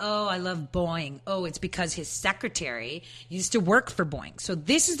like, oh, I love Boeing? Oh, it's because his secretary used to work for Boeing. So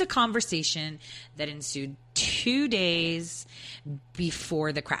this is the conversation that ensued 2 days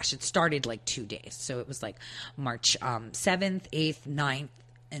before the crash. It started like 2 days. So it was like March 7th, 8th, 9th,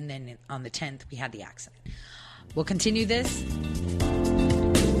 and then on the 10th, we had the accident. We'll continue this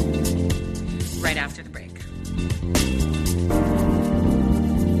right after the break.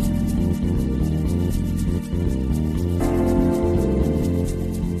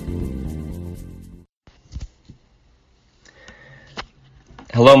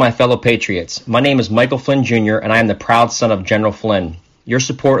 Hello, my fellow patriots. My name is Michael Flynn Jr., and I am the proud son of General Flynn. Your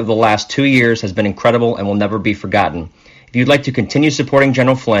support of the last 2 years has been incredible and will never be forgotten. If you'd like to continue supporting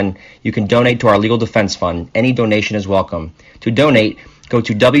General Flynn, you can donate to our Legal Defense Fund. Any donation is welcome. To donate, go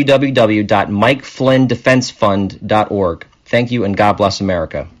to www.mikeflynndefensefund.org. Thank you, and God bless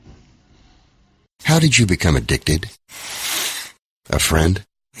America. How did you become addicted? A friend?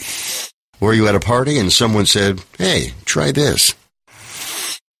 Were you at a party and someone said, hey, try this?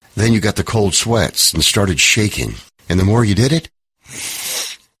 Then you got the cold sweats and started shaking. And the more you did it,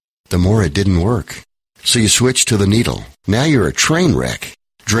 the more it didn't work. So you switched to the needle. Now you're a train wreck.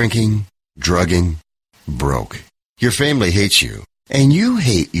 Drinking, drugging, broke. Your family hates you, and you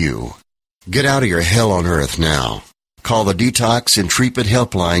hate you. Get out of your hell on earth now. Call the Detox and Treatment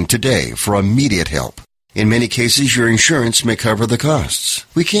Helpline today for immediate help. In many cases, your insurance may cover the costs.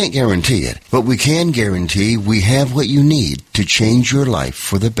 We can't guarantee it, but we can guarantee we have what you need to change your life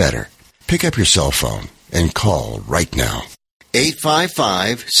for the better. Pick up your cell phone and call right now.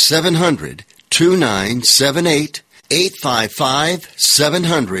 855-700-2978.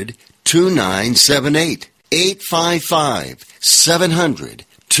 855-700-2978.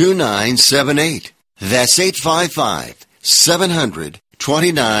 855-700-2978. That's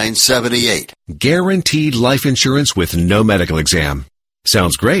 855-700-2978. Guaranteed life insurance with no medical exam.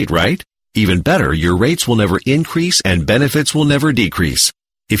 Sounds great, right? Even better, your rates will never increase and benefits will never decrease.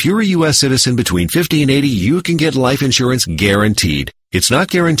 If you're a U.S. citizen between 50 and 80, you can get life insurance guaranteed. It's not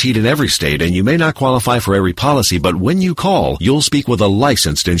guaranteed in every state, and you may not qualify for every policy, but when you call, you'll speak with a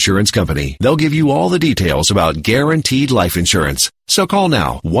licensed insurance company. They'll give you all the details about guaranteed life insurance. So call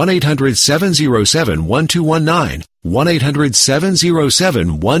now, 1-800-707-1219.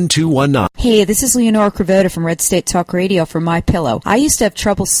 1-800-707-1219. Hey, this is Leonora Cravota from Red State Talk Radio for MyPillow. I used to have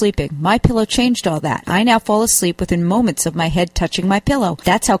trouble sleeping. MyPillow changed all that. I now fall asleep within moments of my head touching my pillow.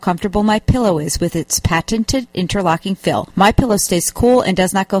 That's how comfortable MyPillow is with its patented interlocking fill. MyPillow stays cool and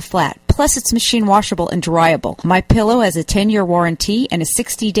does not go flat. Plus, it's machine washable and dryable. MyPillow has a 10-year warranty and a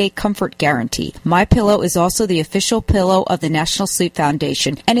 60-day comfort guarantee. MyPillow is also the official pillow of the National Sleep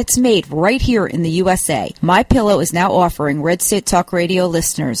Foundation, and it's made right here in the USA. MyPillow is now offering Red State Talk Radio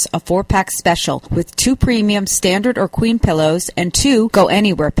listeners a 4-pack special with 2 premium standard or queen pillows and 2 go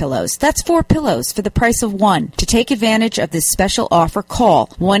anywhere pillows. That's 4 pillows for the price of 1. To take advantage of this special offer, call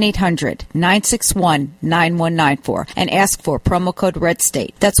 1-800-961-9194 and ask for promo code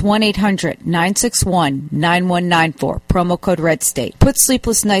RedState. That's 1-800-961-9194, promo code RedState. Put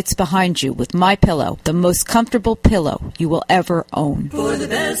sleepless nights behind you with MyPillow, the most comfortable pillow you will ever own. For the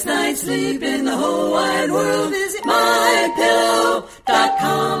best night's sleep in the whole wide world, visit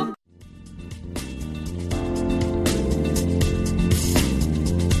MyPillow.com.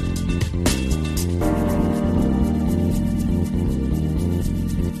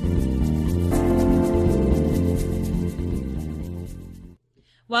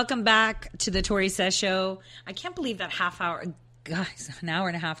 Welcome back to the Tori Says Show. I can't believe that half hour. Guys, an hour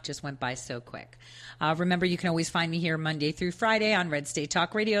and a half just went by so quick. Remember, you can always find me here Monday through Friday on Red State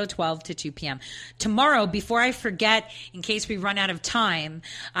Talk Radio, 12 to 2 p.m. Tomorrow, before I forget, in case we run out of time,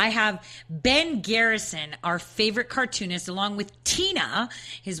 I have Ben Garrison, our favorite cartoonist, along with Tina,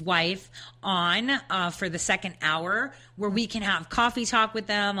 his wife, on for the second hour, where we can have coffee talk with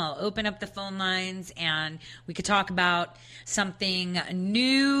them. I'll open up the phone lines and we could talk about something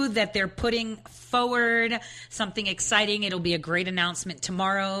new that they're putting forward, something exciting. It'll be a great announcement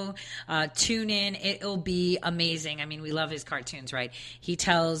tomorrow. Tune in. It'll be amazing. I mean, we love his cartoons, right? He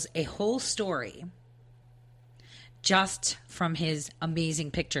tells a whole story just from his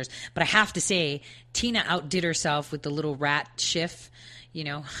amazing pictures. But I have to say, Tina outdid herself with the little rat Schiff, you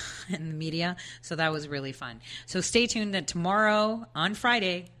know, in the media. So that was really fun. So stay tuned that tomorrow on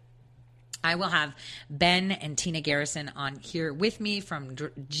Friday, I will have Ben and Tina Garrison on here with me from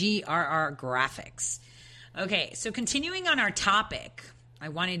GRR Graphics. Okay, so continuing on our topic, I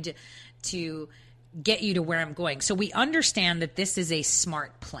wanted to get you to where I'm going. So we understand that this is a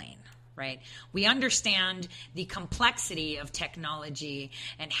smart plane, right? We understand the complexity of technology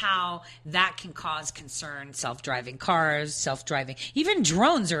and how that can cause concern. Self-driving cars, self-driving, even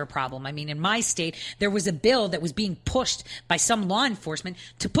drones are a problem. I mean, in my state, there was a bill that was being pushed by some law enforcement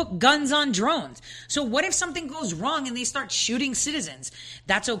to put guns on drones. So what if something goes wrong and they start shooting citizens?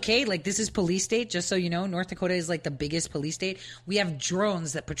 That's okay. Like, this is police state. Just so you know, North Dakota is like the biggest police state. We have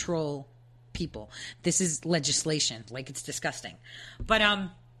drones that patrol people. This is legislation. Like, it's disgusting. But,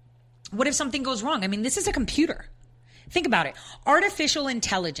 what if something goes wrong? I mean, this is a computer. Think about it. Artificial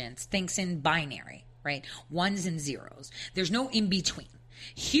intelligence thinks in binary, right? Ones and zeros. There's no in between.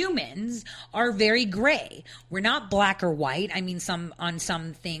 Humans are very gray. We're not black or white. I mean, on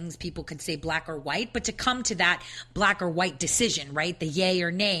some things people could say black or white, but to come to that black or white decision, right? The yay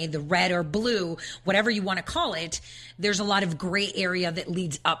or nay, the red or blue, whatever you want to call it, there's a lot of gray area that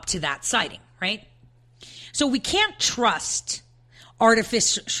leads up to that siding, right? So we can't trust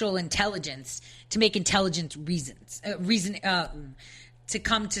artificial intelligence to make intelligent to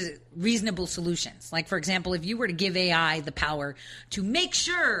come to reasonable solutions. Like, for example, if you were to give AI the power to make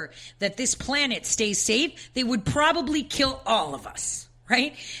sure that this planet stays safe, they would probably kill all of us,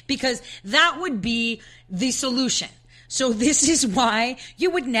 right? Because that would be the solution. So this is why you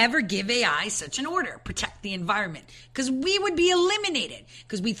would never give AI such an order, protect the environment, because we would be eliminated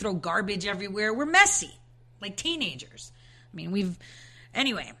because we throw garbage everywhere. We're messy, like teenagers. I mean,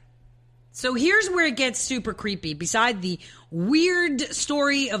 anyway. So here's where it gets super creepy. Beside the weird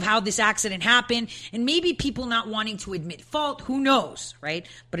story of how this accident happened, and maybe people not wanting to admit fault, who knows, right?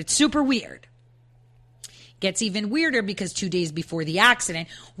 But it's super weird. Gets even weirder because 2 days before the accident,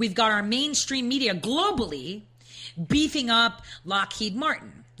 we've got our mainstream media globally beefing up Lockheed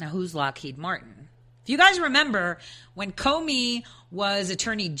Martin. Now, who's Lockheed Martin? If you guys remember, when Comey was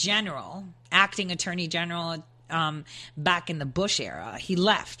Attorney General, acting Attorney General, back in the Bush era, he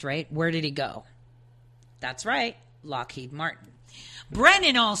left, right? Where did he go? That's right, Lockheed Martin.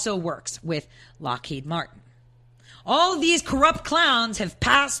 Brennan also works with Lockheed Martin. All of these corrupt clowns have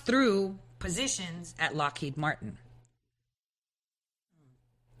passed through positions at Lockheed Martin.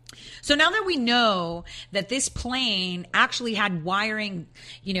 So now that we know that this plane actually had wiring,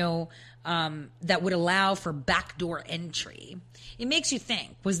 that would allow for backdoor entry, it makes you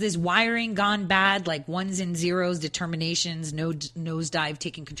think, was this wiring gone bad, like ones and zeros, determinations, nosedive,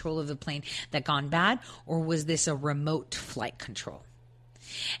 taking control of the plane that gone bad? Or was this a remote flight control?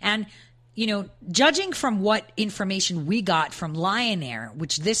 And, judging from what information we got from Lion Air,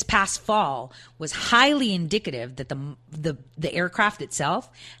 which this past fall was highly indicative that the aircraft itself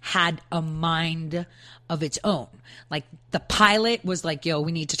had a mind of its own. Like, the pilot was like, yo,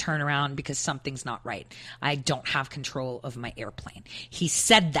 we need to turn around because something's not right. I don't have control of my airplane. He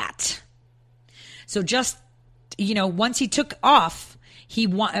said that. So just, once he took off,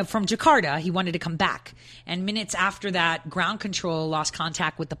 from Jakarta, he wanted to come back. And minutes after that, ground control lost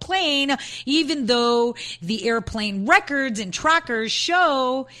contact with the plane, even though the airplane records and trackers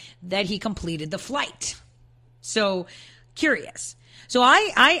show that he completed the flight. So, curious. So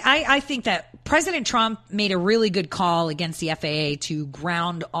I think that President Trump made a really good call against the FAA to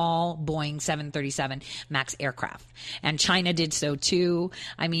ground all Boeing 737 MAX aircraft. And China did so too.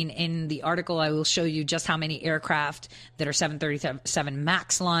 I mean, in the article, I will show you just how many aircraft that are 737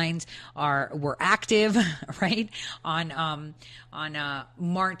 MAX lines were active, right, on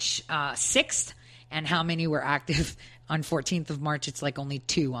March 6th, and how many were active on 14th of March. It's like only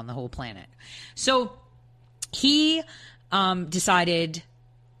 2 on the whole planet. So he decided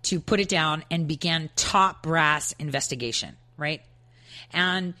to put it down and began top brass investigation, right?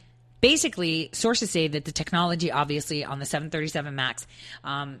 And basically, sources say that the technology, obviously, on the 737 MAX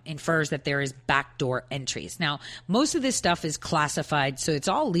infers that there is backdoor entries. Now, most of this stuff is classified, so it's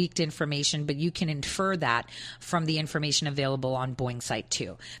all leaked information, but you can infer that from the information available on Boeing Site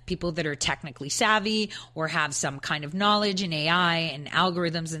 2. People that are technically savvy or have some kind of knowledge in AI and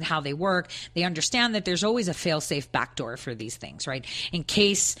algorithms and how they work, they understand that there's always a fail-safe backdoor for these things, right? In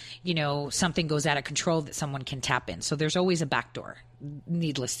case, something goes out of control that someone can tap in. So there's always a backdoor,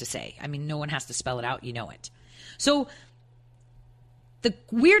 needless to say. I mean, no one has to spell it out. You know it. So the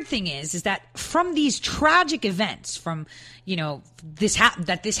weird thing is that from these tragic events, from, this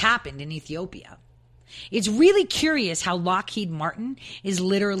happened in Ethiopia, it's really curious how Lockheed Martin is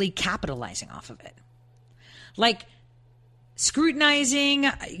literally capitalizing off of it. Like, scrutinizing,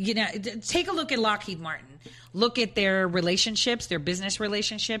 take a look at Lockheed Martin. Look at their relationships, their business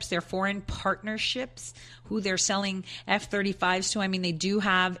relationships, their foreign partnerships, who they're selling F-35s to. I mean, they do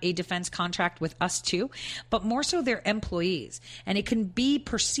have a defense contract with us too, but more so their employees. And it can be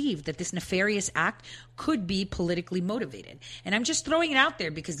perceived that this nefarious act could be politically motivated. And I'm just throwing it out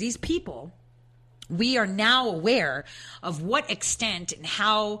there because these people, we are now aware of what extent and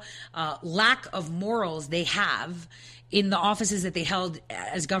how lack of morals they have in the offices that they held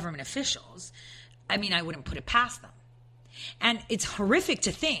as government officials. I mean, I wouldn't put it past them. And it's horrific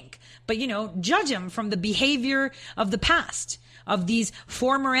to think, but, judge them from the behavior of the past, of these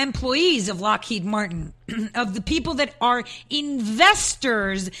former employees of Lockheed Martin, of the people that are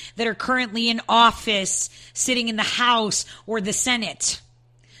investors that are currently in office, sitting in the House or the Senate.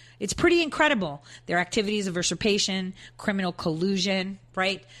 It's pretty incredible. Their activities of usurpation, criminal collusion,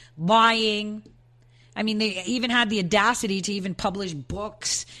 right? Lying. I mean, they even had the audacity to even publish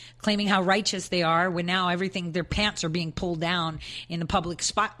books claiming how righteous they are when now their pants are being pulled down in the public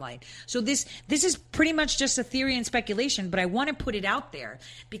spotlight. So this is pretty much just a theory and speculation, but I want to put it out there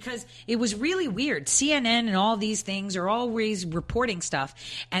because it was really weird. CNN and all these things are always reporting stuff,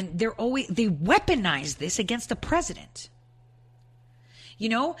 and they weaponize this against the president.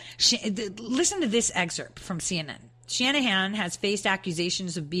 Listen to this excerpt from CNN. Shanahan has faced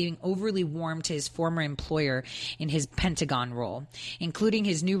accusations of being overly warm to his former employer in his Pentagon role, including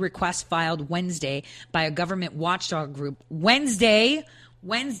his new request filed Wednesday by a government watchdog group. Wednesday,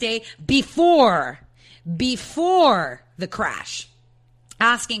 before the crash,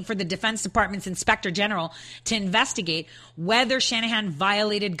 asking for the Defense Department's Inspector General to investigate whether Shanahan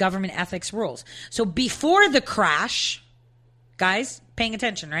violated government ethics rules. So before the crash, guys, paying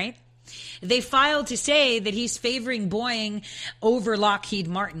attention, right? They filed to say that he's favoring Boeing over Lockheed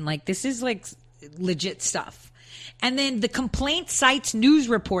Martin. Like, this is like legit stuff. And then the complaint cites news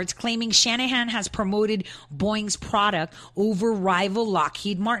reports claiming Shanahan has promoted Boeing's product over rival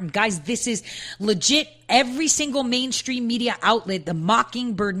Lockheed Martin. Guys, this is legit. Every single mainstream media outlet, the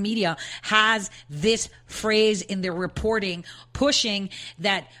Mockingbird media, has this phrase in their reporting, pushing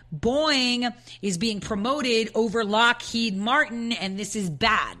that Boeing is being promoted over Lockheed Martin, and this is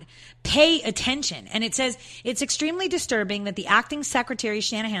bad. Pay attention. And it says, it's extremely disturbing that the acting secretary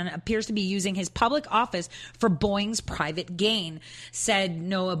Shanahan appears to be using his public office for Boeing's private gain, said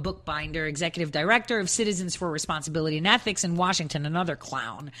Noah Bookbinder, executive director of Citizens for Responsibility and Ethics in Washington, another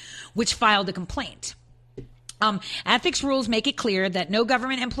clown, which filed a complaint. Ethics rules make it clear that no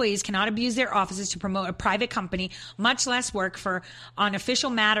government employees cannot abuse their offices to promote a private company, much less work on official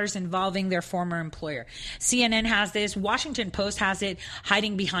matters involving their former employer. CNN has this. Washington Post has it,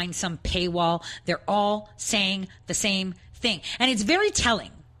 hiding behind some paywall. They're all saying the same thing. And it's very telling.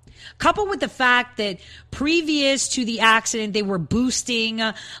 Coupled with the fact that previous to the accident, they were boosting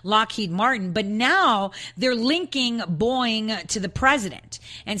Lockheed Martin, but now they're linking Boeing to the president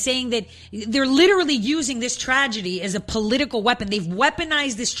and saying that they're literally using this tragedy as a political weapon. They've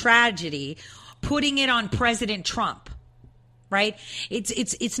weaponized this tragedy, putting it on President Trump. Right?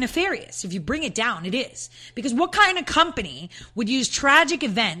 It's nefarious. If you bring it down, it is. Because what kind of company would use tragic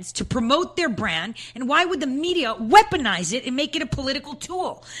events to promote their brand? And why would the media weaponize it and make it a political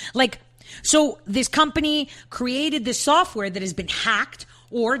tool? So this company created this software that has been hacked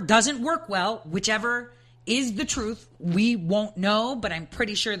or doesn't work well, whichever is the truth. We won't know, but I'm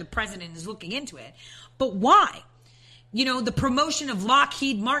pretty sure the president is looking into it. But why? The promotion of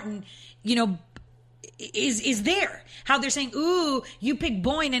Lockheed Martin, is there. How they're saying, ooh, you pick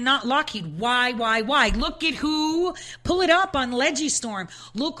Boeing and not Lockheed. Why? Look at who. Pull it up on Legistorm.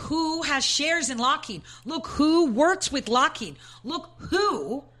 Look who has shares in Lockheed. Look who works with Lockheed. Look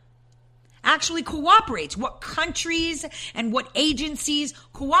who actually cooperates, what countries and what agencies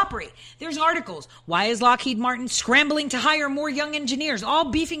cooperate. There's articles. Why is Lockheed Martin scrambling to hire more young engineers?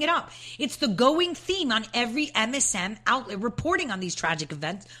 All beefing it up. It's the going theme on every MSM outlet reporting on these tragic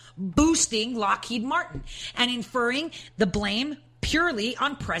events, boosting Lockheed Martin and inferring the blame purely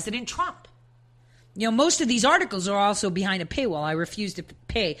on President Trump. You know, most of these articles are also behind a paywall. I refuse to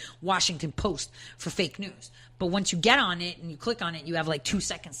pay Washington Post for fake news. But once you get on it and you click on it, you have like 2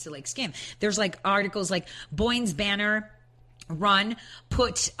 seconds to like skim. There's like articles like Boeing's banner run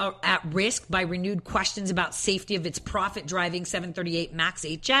put at risk by renewed questions about safety of its profit-driving 738 MAX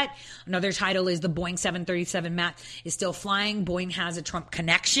 8 jet. Another title is the Boeing 737 MAX is still flying. Boeing has a Trump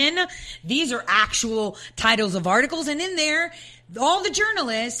connection. These are actual titles of articles. And in there, all the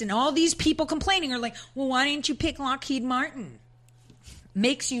journalists and all these people complaining are like, well, why didn't you pick Lockheed Martin?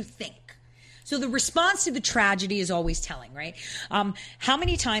 Makes you think. So the response to the tragedy is always telling, right? How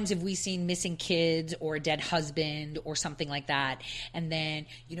many times have we seen missing kids or a dead husband or something like that? And then,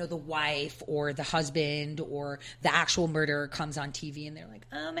 you know, the wife or the husband or the actual murderer comes on TV and they're like,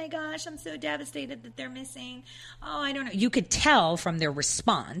 oh my gosh, I'm so devastated that they're missing. Oh, I don't know. You could tell from their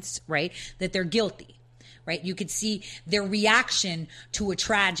response, right, that they're guilty. Right? You could see their reaction to a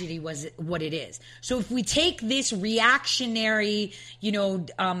tragedy was what it is. So if we take this reactionary,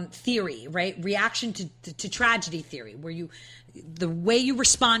 theory, right? Reaction to tragedy theory, where the way you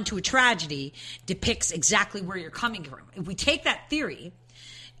respond to a tragedy depicts exactly where you're coming from. If we take that theory,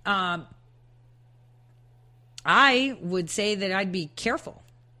 I would say that I'd be careful.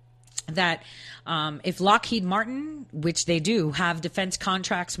 That if Lockheed Martin, which they do, have defense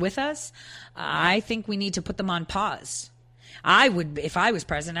contracts with us, I think we need to put them on pause. I would, if I was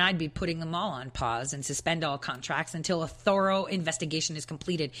president, I'd be putting them all on pause and suspend all contracts until a thorough investigation is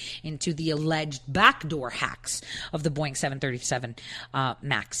completed into the alleged backdoor hacks of the Boeing 737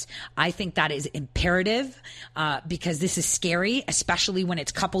 MAX. I think that is imperative because this is scary, especially when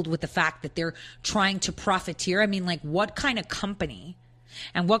it's coupled with the fact that they're trying to profiteer. I mean, like, what kind of company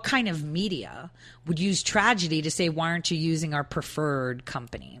and what kind of media would use tragedy to say, why aren't you using our preferred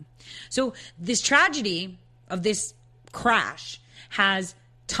company? So this tragedy of this crash has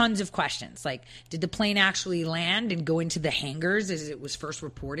tons of questions. Like, did the plane actually land and go into the hangars as it was first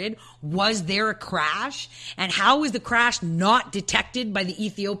reported? Was there a crash? And how was the crash not detected by the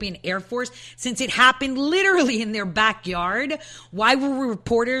Ethiopian Air Force since it happened literally in their backyard? Why were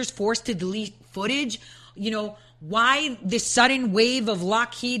reporters forced to delete footage? Why this sudden wave of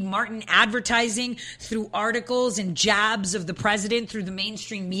Lockheed Martin advertising through articles and jabs of the president through the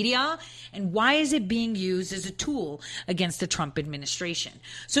mainstream media? And why is it being used as a tool against the Trump administration?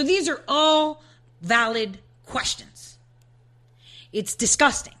 So these are all valid questions. It's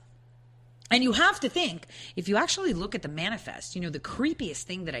disgusting. And you have to think, if you actually look at the manifest, the creepiest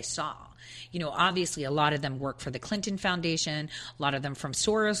thing that I saw, obviously a lot of them work for the Clinton Foundation, a lot of them from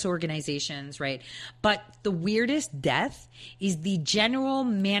Soros organizations, right? But the weirdest death is the general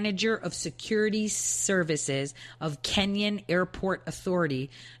manager of security services of Kenyan Airport Authority,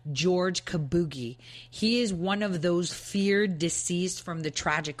 George Kabugi. He is one of those feared deceased from the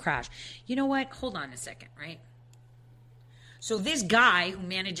tragic crash. You know what? Hold on a second, right? So this guy who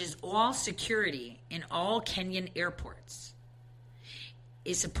manages all security in all Kenyan airports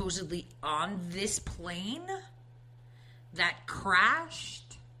is supposedly on this plane that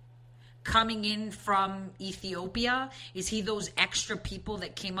crashed coming in from Ethiopia. Is he those extra people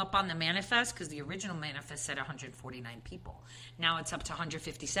that came up on the manifest? Because the original manifest said 149 people. Now it's up to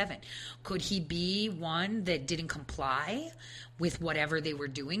 157. Could he be one that didn't comply with whatever they were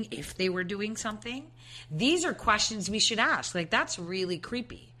doing, if they were doing something? These are questions we should ask. Like, that's really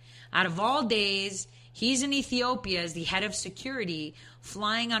creepy. Out of all days, he's in Ethiopia as the head of security,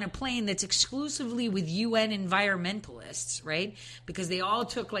 flying on a plane that's exclusively with UN environmentalists, right? Because they all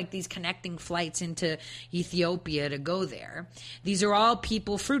took like these connecting flights into Ethiopia to go there. These are all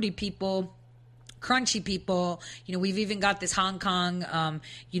people, fruity people, crunchy people. We've even got this Hong Kong,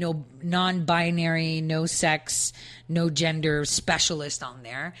 non-binary, no sex, no gender specialist on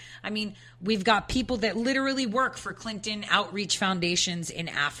there. I mean, we've got people that literally work for Clinton outreach foundations in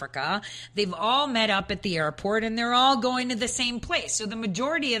Africa. They've all met up at the airport and they're all going to the same place. So the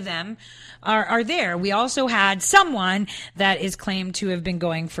majority of them are there. We also had someone that is claimed to have been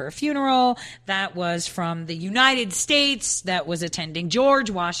going for a funeral that was from the United States, that was attending George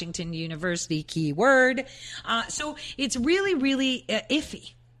Washington University, key word. So it's really, really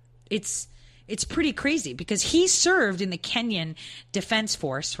iffy. It's pretty crazy because he served in the Kenyan Defense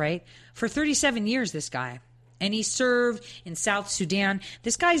Force, right, for 37 years, this guy. And he served in South Sudan.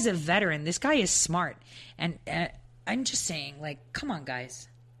 This guy's a veteran. This guy is smart. And I'm just saying, like, come on, guys.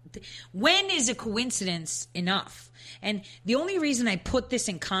 when is a coincidence enough? And the only reason I put this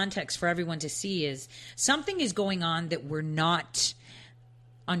in context for everyone to see is something is going on that we're not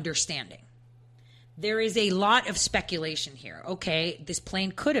understanding. There is a lot of speculation here. Okay, this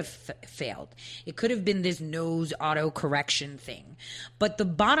plane could have failed. It could have been this nose auto correction thing. But the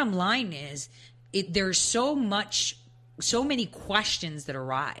bottom line is there's so many questions that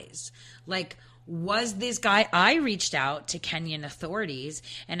arise. Like, was this guy, I reached out to Kenyan authorities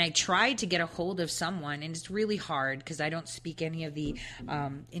and I tried to get a hold of someone, and it's really hard because I don't speak any of the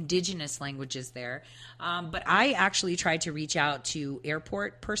indigenous languages there. But I actually tried to reach out to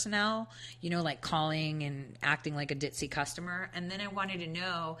airport personnel, like calling and acting like a ditzy customer. And then I wanted to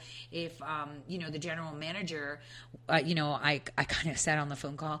know if, the general manager, I kind of said on the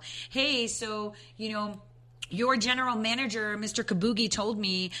phone call, hey, so, your general manager, Mr. Kabugi, told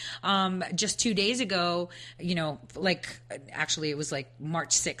me just 2 days ago, actually it was like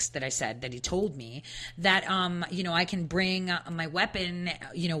March 6th that I said that he told me that, I can bring my weapon,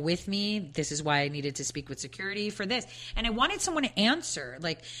 with me. This is why I needed to speak with security for this. And I wanted someone to answer,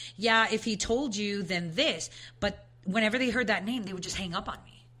 like, yeah, if he told you, then this. But whenever they heard that name, they would just hang up on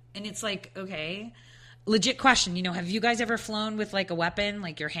me. And it's like, okay. Legit question, have you guys ever flown with like a weapon,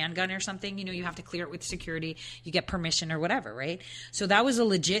 like your handgun or something? You have to clear it with security, you get permission or whatever, right? So that was a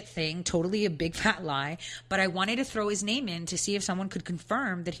legit thing, totally a big fat lie. But I wanted to throw his name in to see if someone could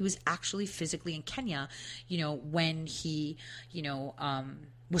confirm that he was actually physically in Kenya, when he,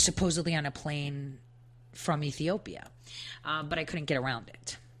 was supposedly on a plane from Ethiopia. But I couldn't get around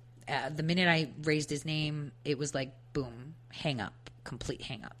it. The minute I raised his name, it was like, boom, hang up, complete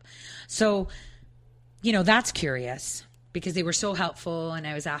hang up. So, that's curious because they were so helpful and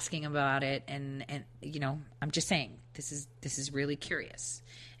I was asking about it. And I'm just saying, this is really curious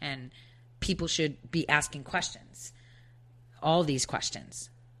and people should be asking questions. All these questions.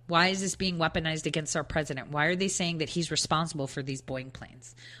 Why is this being weaponized against our president? Why are they saying that he's responsible for these Boeing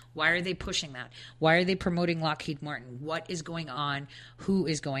planes? Why are they pushing that? Why are they promoting Lockheed Martin? What is going on? Who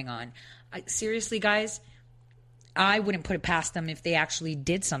is going on? Seriously, guys, I wouldn't put it past them if they actually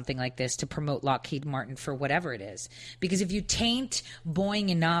did something like this to promote Lockheed Martin for whatever it is. Because if you taint Boeing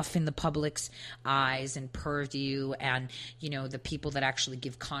enough in the public's eyes and purview and, the people that actually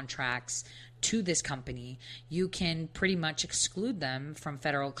give contracts to this company, you can pretty much exclude them from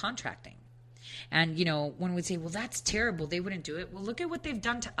federal contracting. And, one would say, well, that's terrible. They wouldn't do it. Well, look at what they've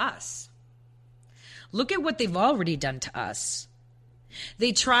done to us. Look at what they've already done to us.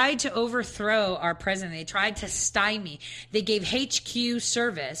 They tried to overthrow our president. They tried to stymie. They gave HQ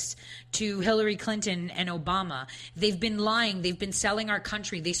service to Hillary Clinton and Obama. They've been lying. They've been selling our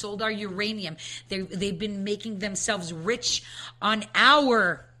country. They sold our uranium. They've been making themselves rich on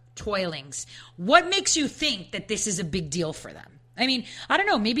our toilings. What makes you think that this is a big deal for them? I mean, I don't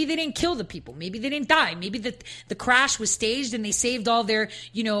know. Maybe they didn't kill the people. Maybe they didn't die. Maybe the crash was staged and they saved all their,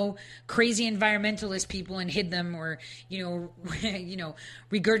 crazy environmentalist people and hid them or,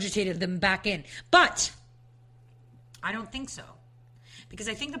 regurgitated them back in. But I don't think so. Because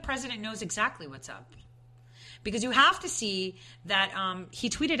I think the president knows exactly what's up. Because you have to see that he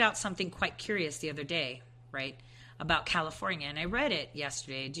tweeted out something quite curious the other day, right, about California. And I read it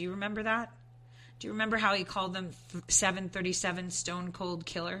yesterday. Do you remember that? Do you remember how he called them 737 stone cold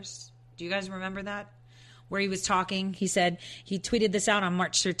killers? Do you guys remember that? Where he was talking, he said, he tweeted this out on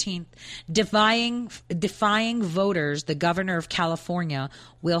March 13th, defying voters, the governor of California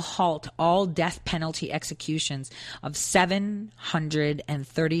will halt all death penalty executions of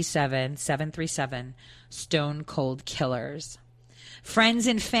 737 stone cold killers. Friends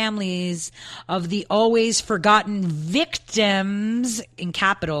and families of the always forgotten victims, in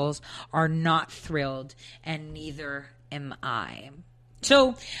capitals, are not thrilled, and neither am I.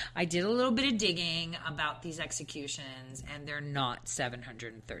 So I did a little bit of digging about these executions, and they're not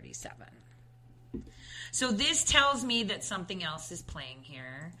 737. So this tells me that something else is playing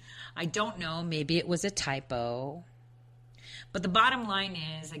here. I don't know. Maybe it was a typo. But the bottom line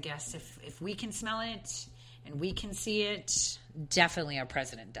is, I guess, if we can smell it and we can see it, definitely our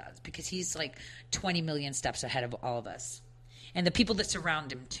president does, because he's like 20 million steps ahead of all of us and the people that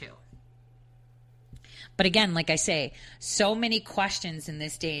surround him too. But again, like I say, so many questions in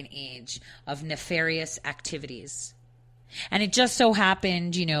this day and age of nefarious activities. And it just so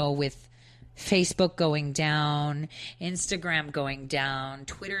happened, with Facebook going down, Instagram going down,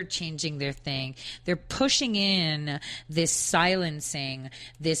 Twitter changing their thing, they're pushing in this silencing,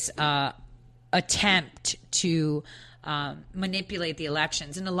 this attempt to manipulate the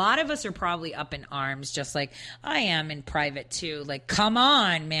elections. And a lot of us are probably up in arms, just like I am in private too. Like, come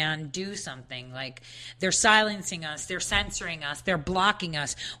on, man, do something. Like, they're silencing us, they're censoring us, they're blocking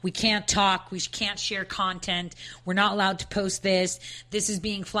us. We can't talk, we can't share content, we're not allowed to post this. This is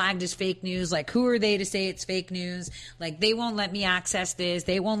being flagged as fake news. Like, who are they to say it's fake news? Like, they won't let me access this,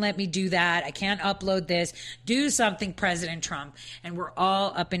 they won't let me do that, I can't upload this. Do something, President Trump. And we're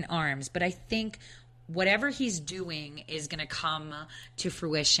all up in arms. But I think whatever he's doing is going to come to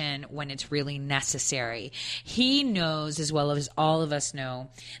fruition when it's really necessary. He knows, as well as all of us know,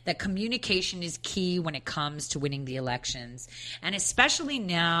 that communication is key when it comes to winning the elections. And especially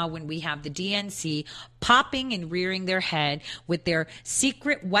now when we have the DNC popping and rearing their head with their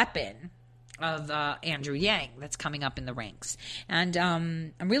secret weapon of Andrew Yang that's coming up in the ranks. And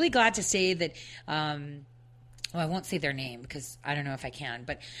I'm really glad to say that well, I won't say their name because I don't know if I can,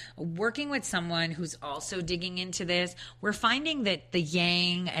 but working with someone who's also digging into this, we're finding that the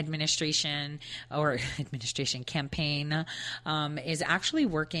Yang administration campaign is actually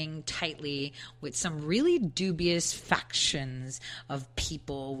working tightly with some really dubious factions of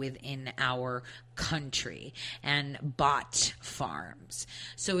people within our country and bot farms.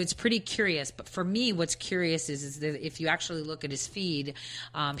 So it's pretty curious. But for me, what's curious is that if you actually look at his feed,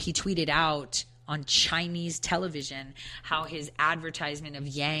 he tweeted out on Chinese television how his advertisement of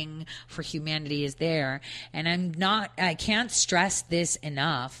Yang for Humanity is there. And I can't stress this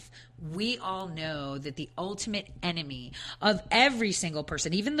enough. We all know that the ultimate enemy of every single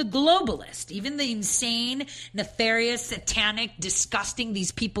person, even the globalist, even the insane, nefarious, satanic, disgusting,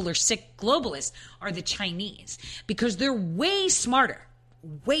 these people are sick globalists, are the Chinese, because they're way smarter.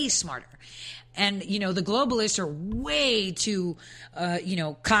 And, the globalists are way too,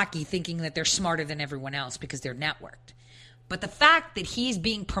 cocky, thinking that they're smarter than everyone else because they're networked. But the fact that he's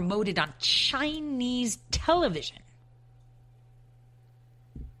being promoted on Chinese television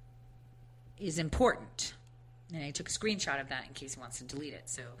is important. And I took a screenshot of that in case he wants to delete it.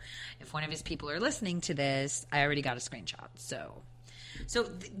 So if one of his people are listening to this, I already got a screenshot. So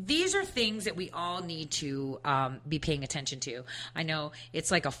these are things that we all need to be paying attention to. I know it's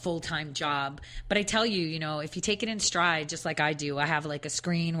like a full-time job, but I tell you, if you take it in stride, just like I do, I have like a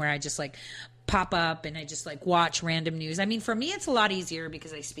screen where I just like pop up and I just like watch random news. I mean, for me, it's a lot easier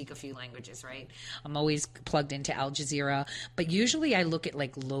because I speak a few languages, right? I'm always plugged into Al Jazeera, but usually I look at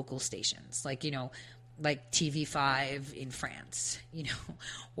like local stations, like TV5 in France,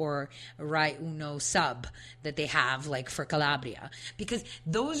 or Rai Uno Sub that they have like for Calabria, because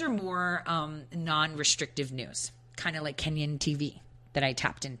those are more non-restrictive news, kind of like Kenyan TV that I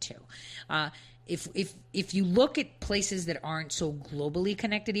tapped into. If you look at places that aren't so globally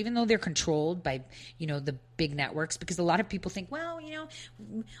connected, even though they're controlled by, the big networks, because a lot of people think, well,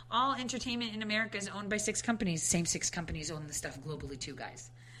 all entertainment in America is owned by 6 companies. Same 6 companies own the stuff globally too,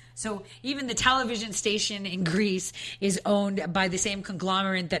 guys. So even the television station in Greece is owned by the same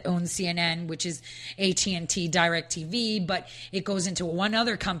conglomerate that owns CNN, which is AT&T DirecTV, but it goes into one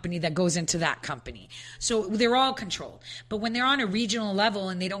other company that goes into that company. So they're all controlled. But when they're on a regional level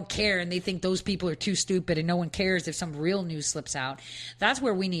and they don't care and they think those people are too stupid and no one cares if some real news slips out, that's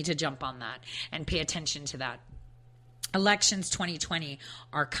where we need to jump on that and pay attention to that. Elections 2020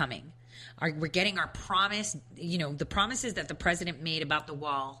 are coming. We're getting our promise, the promises that the president made about the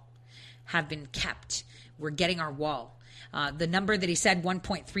wall have been kept. We're getting our wall. The number that he said,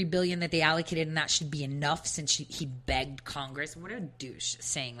 $1.3 billion that they allocated, and that should be enough since he begged Congress. What a douche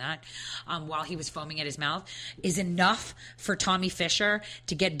saying that while he was foaming at his mouth, is enough for Tommy Fisher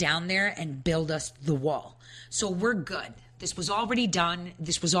to get down there and build us the wall. So we're good. This was already done.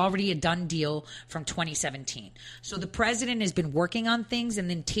 This was already a done deal from 2017. So the president has been working on things and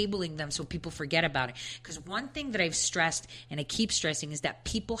then tabling them so people forget about it. Because one thing that I've stressed and I keep stressing is that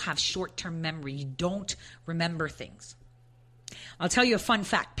people have short-term memory. You don't remember things. I'll tell you a fun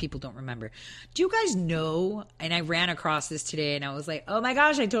fact people don't remember. Do you guys know, and I ran across this today and I was like, oh my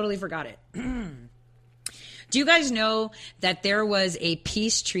gosh, I totally forgot it. Do you guys know that there was a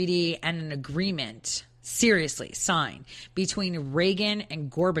peace treaty and an agreement seriously signed between Reagan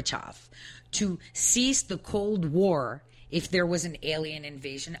and Gorbachev to cease the Cold War if there was an alien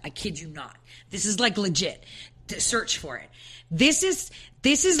invasion? I kid you not. This is like legit. Search for it. This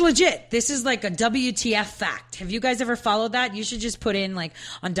is legit. This is like a WTF fact. Have you guys ever followed that? You should just put in like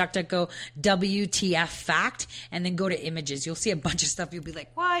on DuckDuckGo WTF fact and then go to images. You'll see a bunch of stuff. You'll be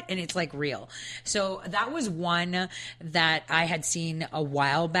like, what? And it's like real. So that was one that I had seen a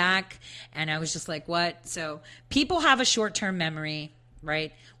while back and I was just like, what? So people have a short-term memory,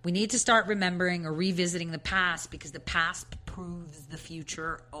 right? We need to start remembering or revisiting the past because the past proves the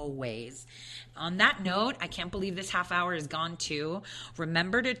future always. On that note, I can't believe this half hour is gone too.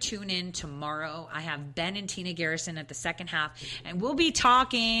 Remember to tune in tomorrow. I have Ben and Tina Garrison at the second half, and we'll be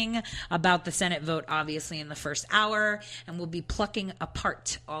talking about the Senate vote, obviously, in the first hour, and we'll be plucking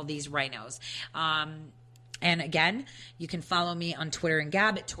apart all these rhinos. And again, you can follow me on Twitter and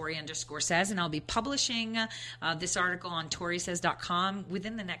Gab at Tori_says, and I'll be publishing this article on ToriSays.com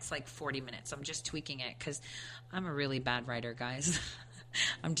within the next 40 minutes. I'm just tweaking it because I'm a really bad writer, guys.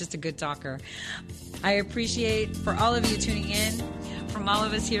 I'm just a good talker. I appreciate for all of you tuning in. From all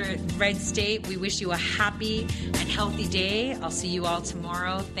of us here at Red State, we wish you a happy and healthy day. I'll see you all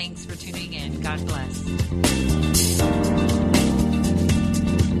tomorrow. Thanks for tuning in. God bless.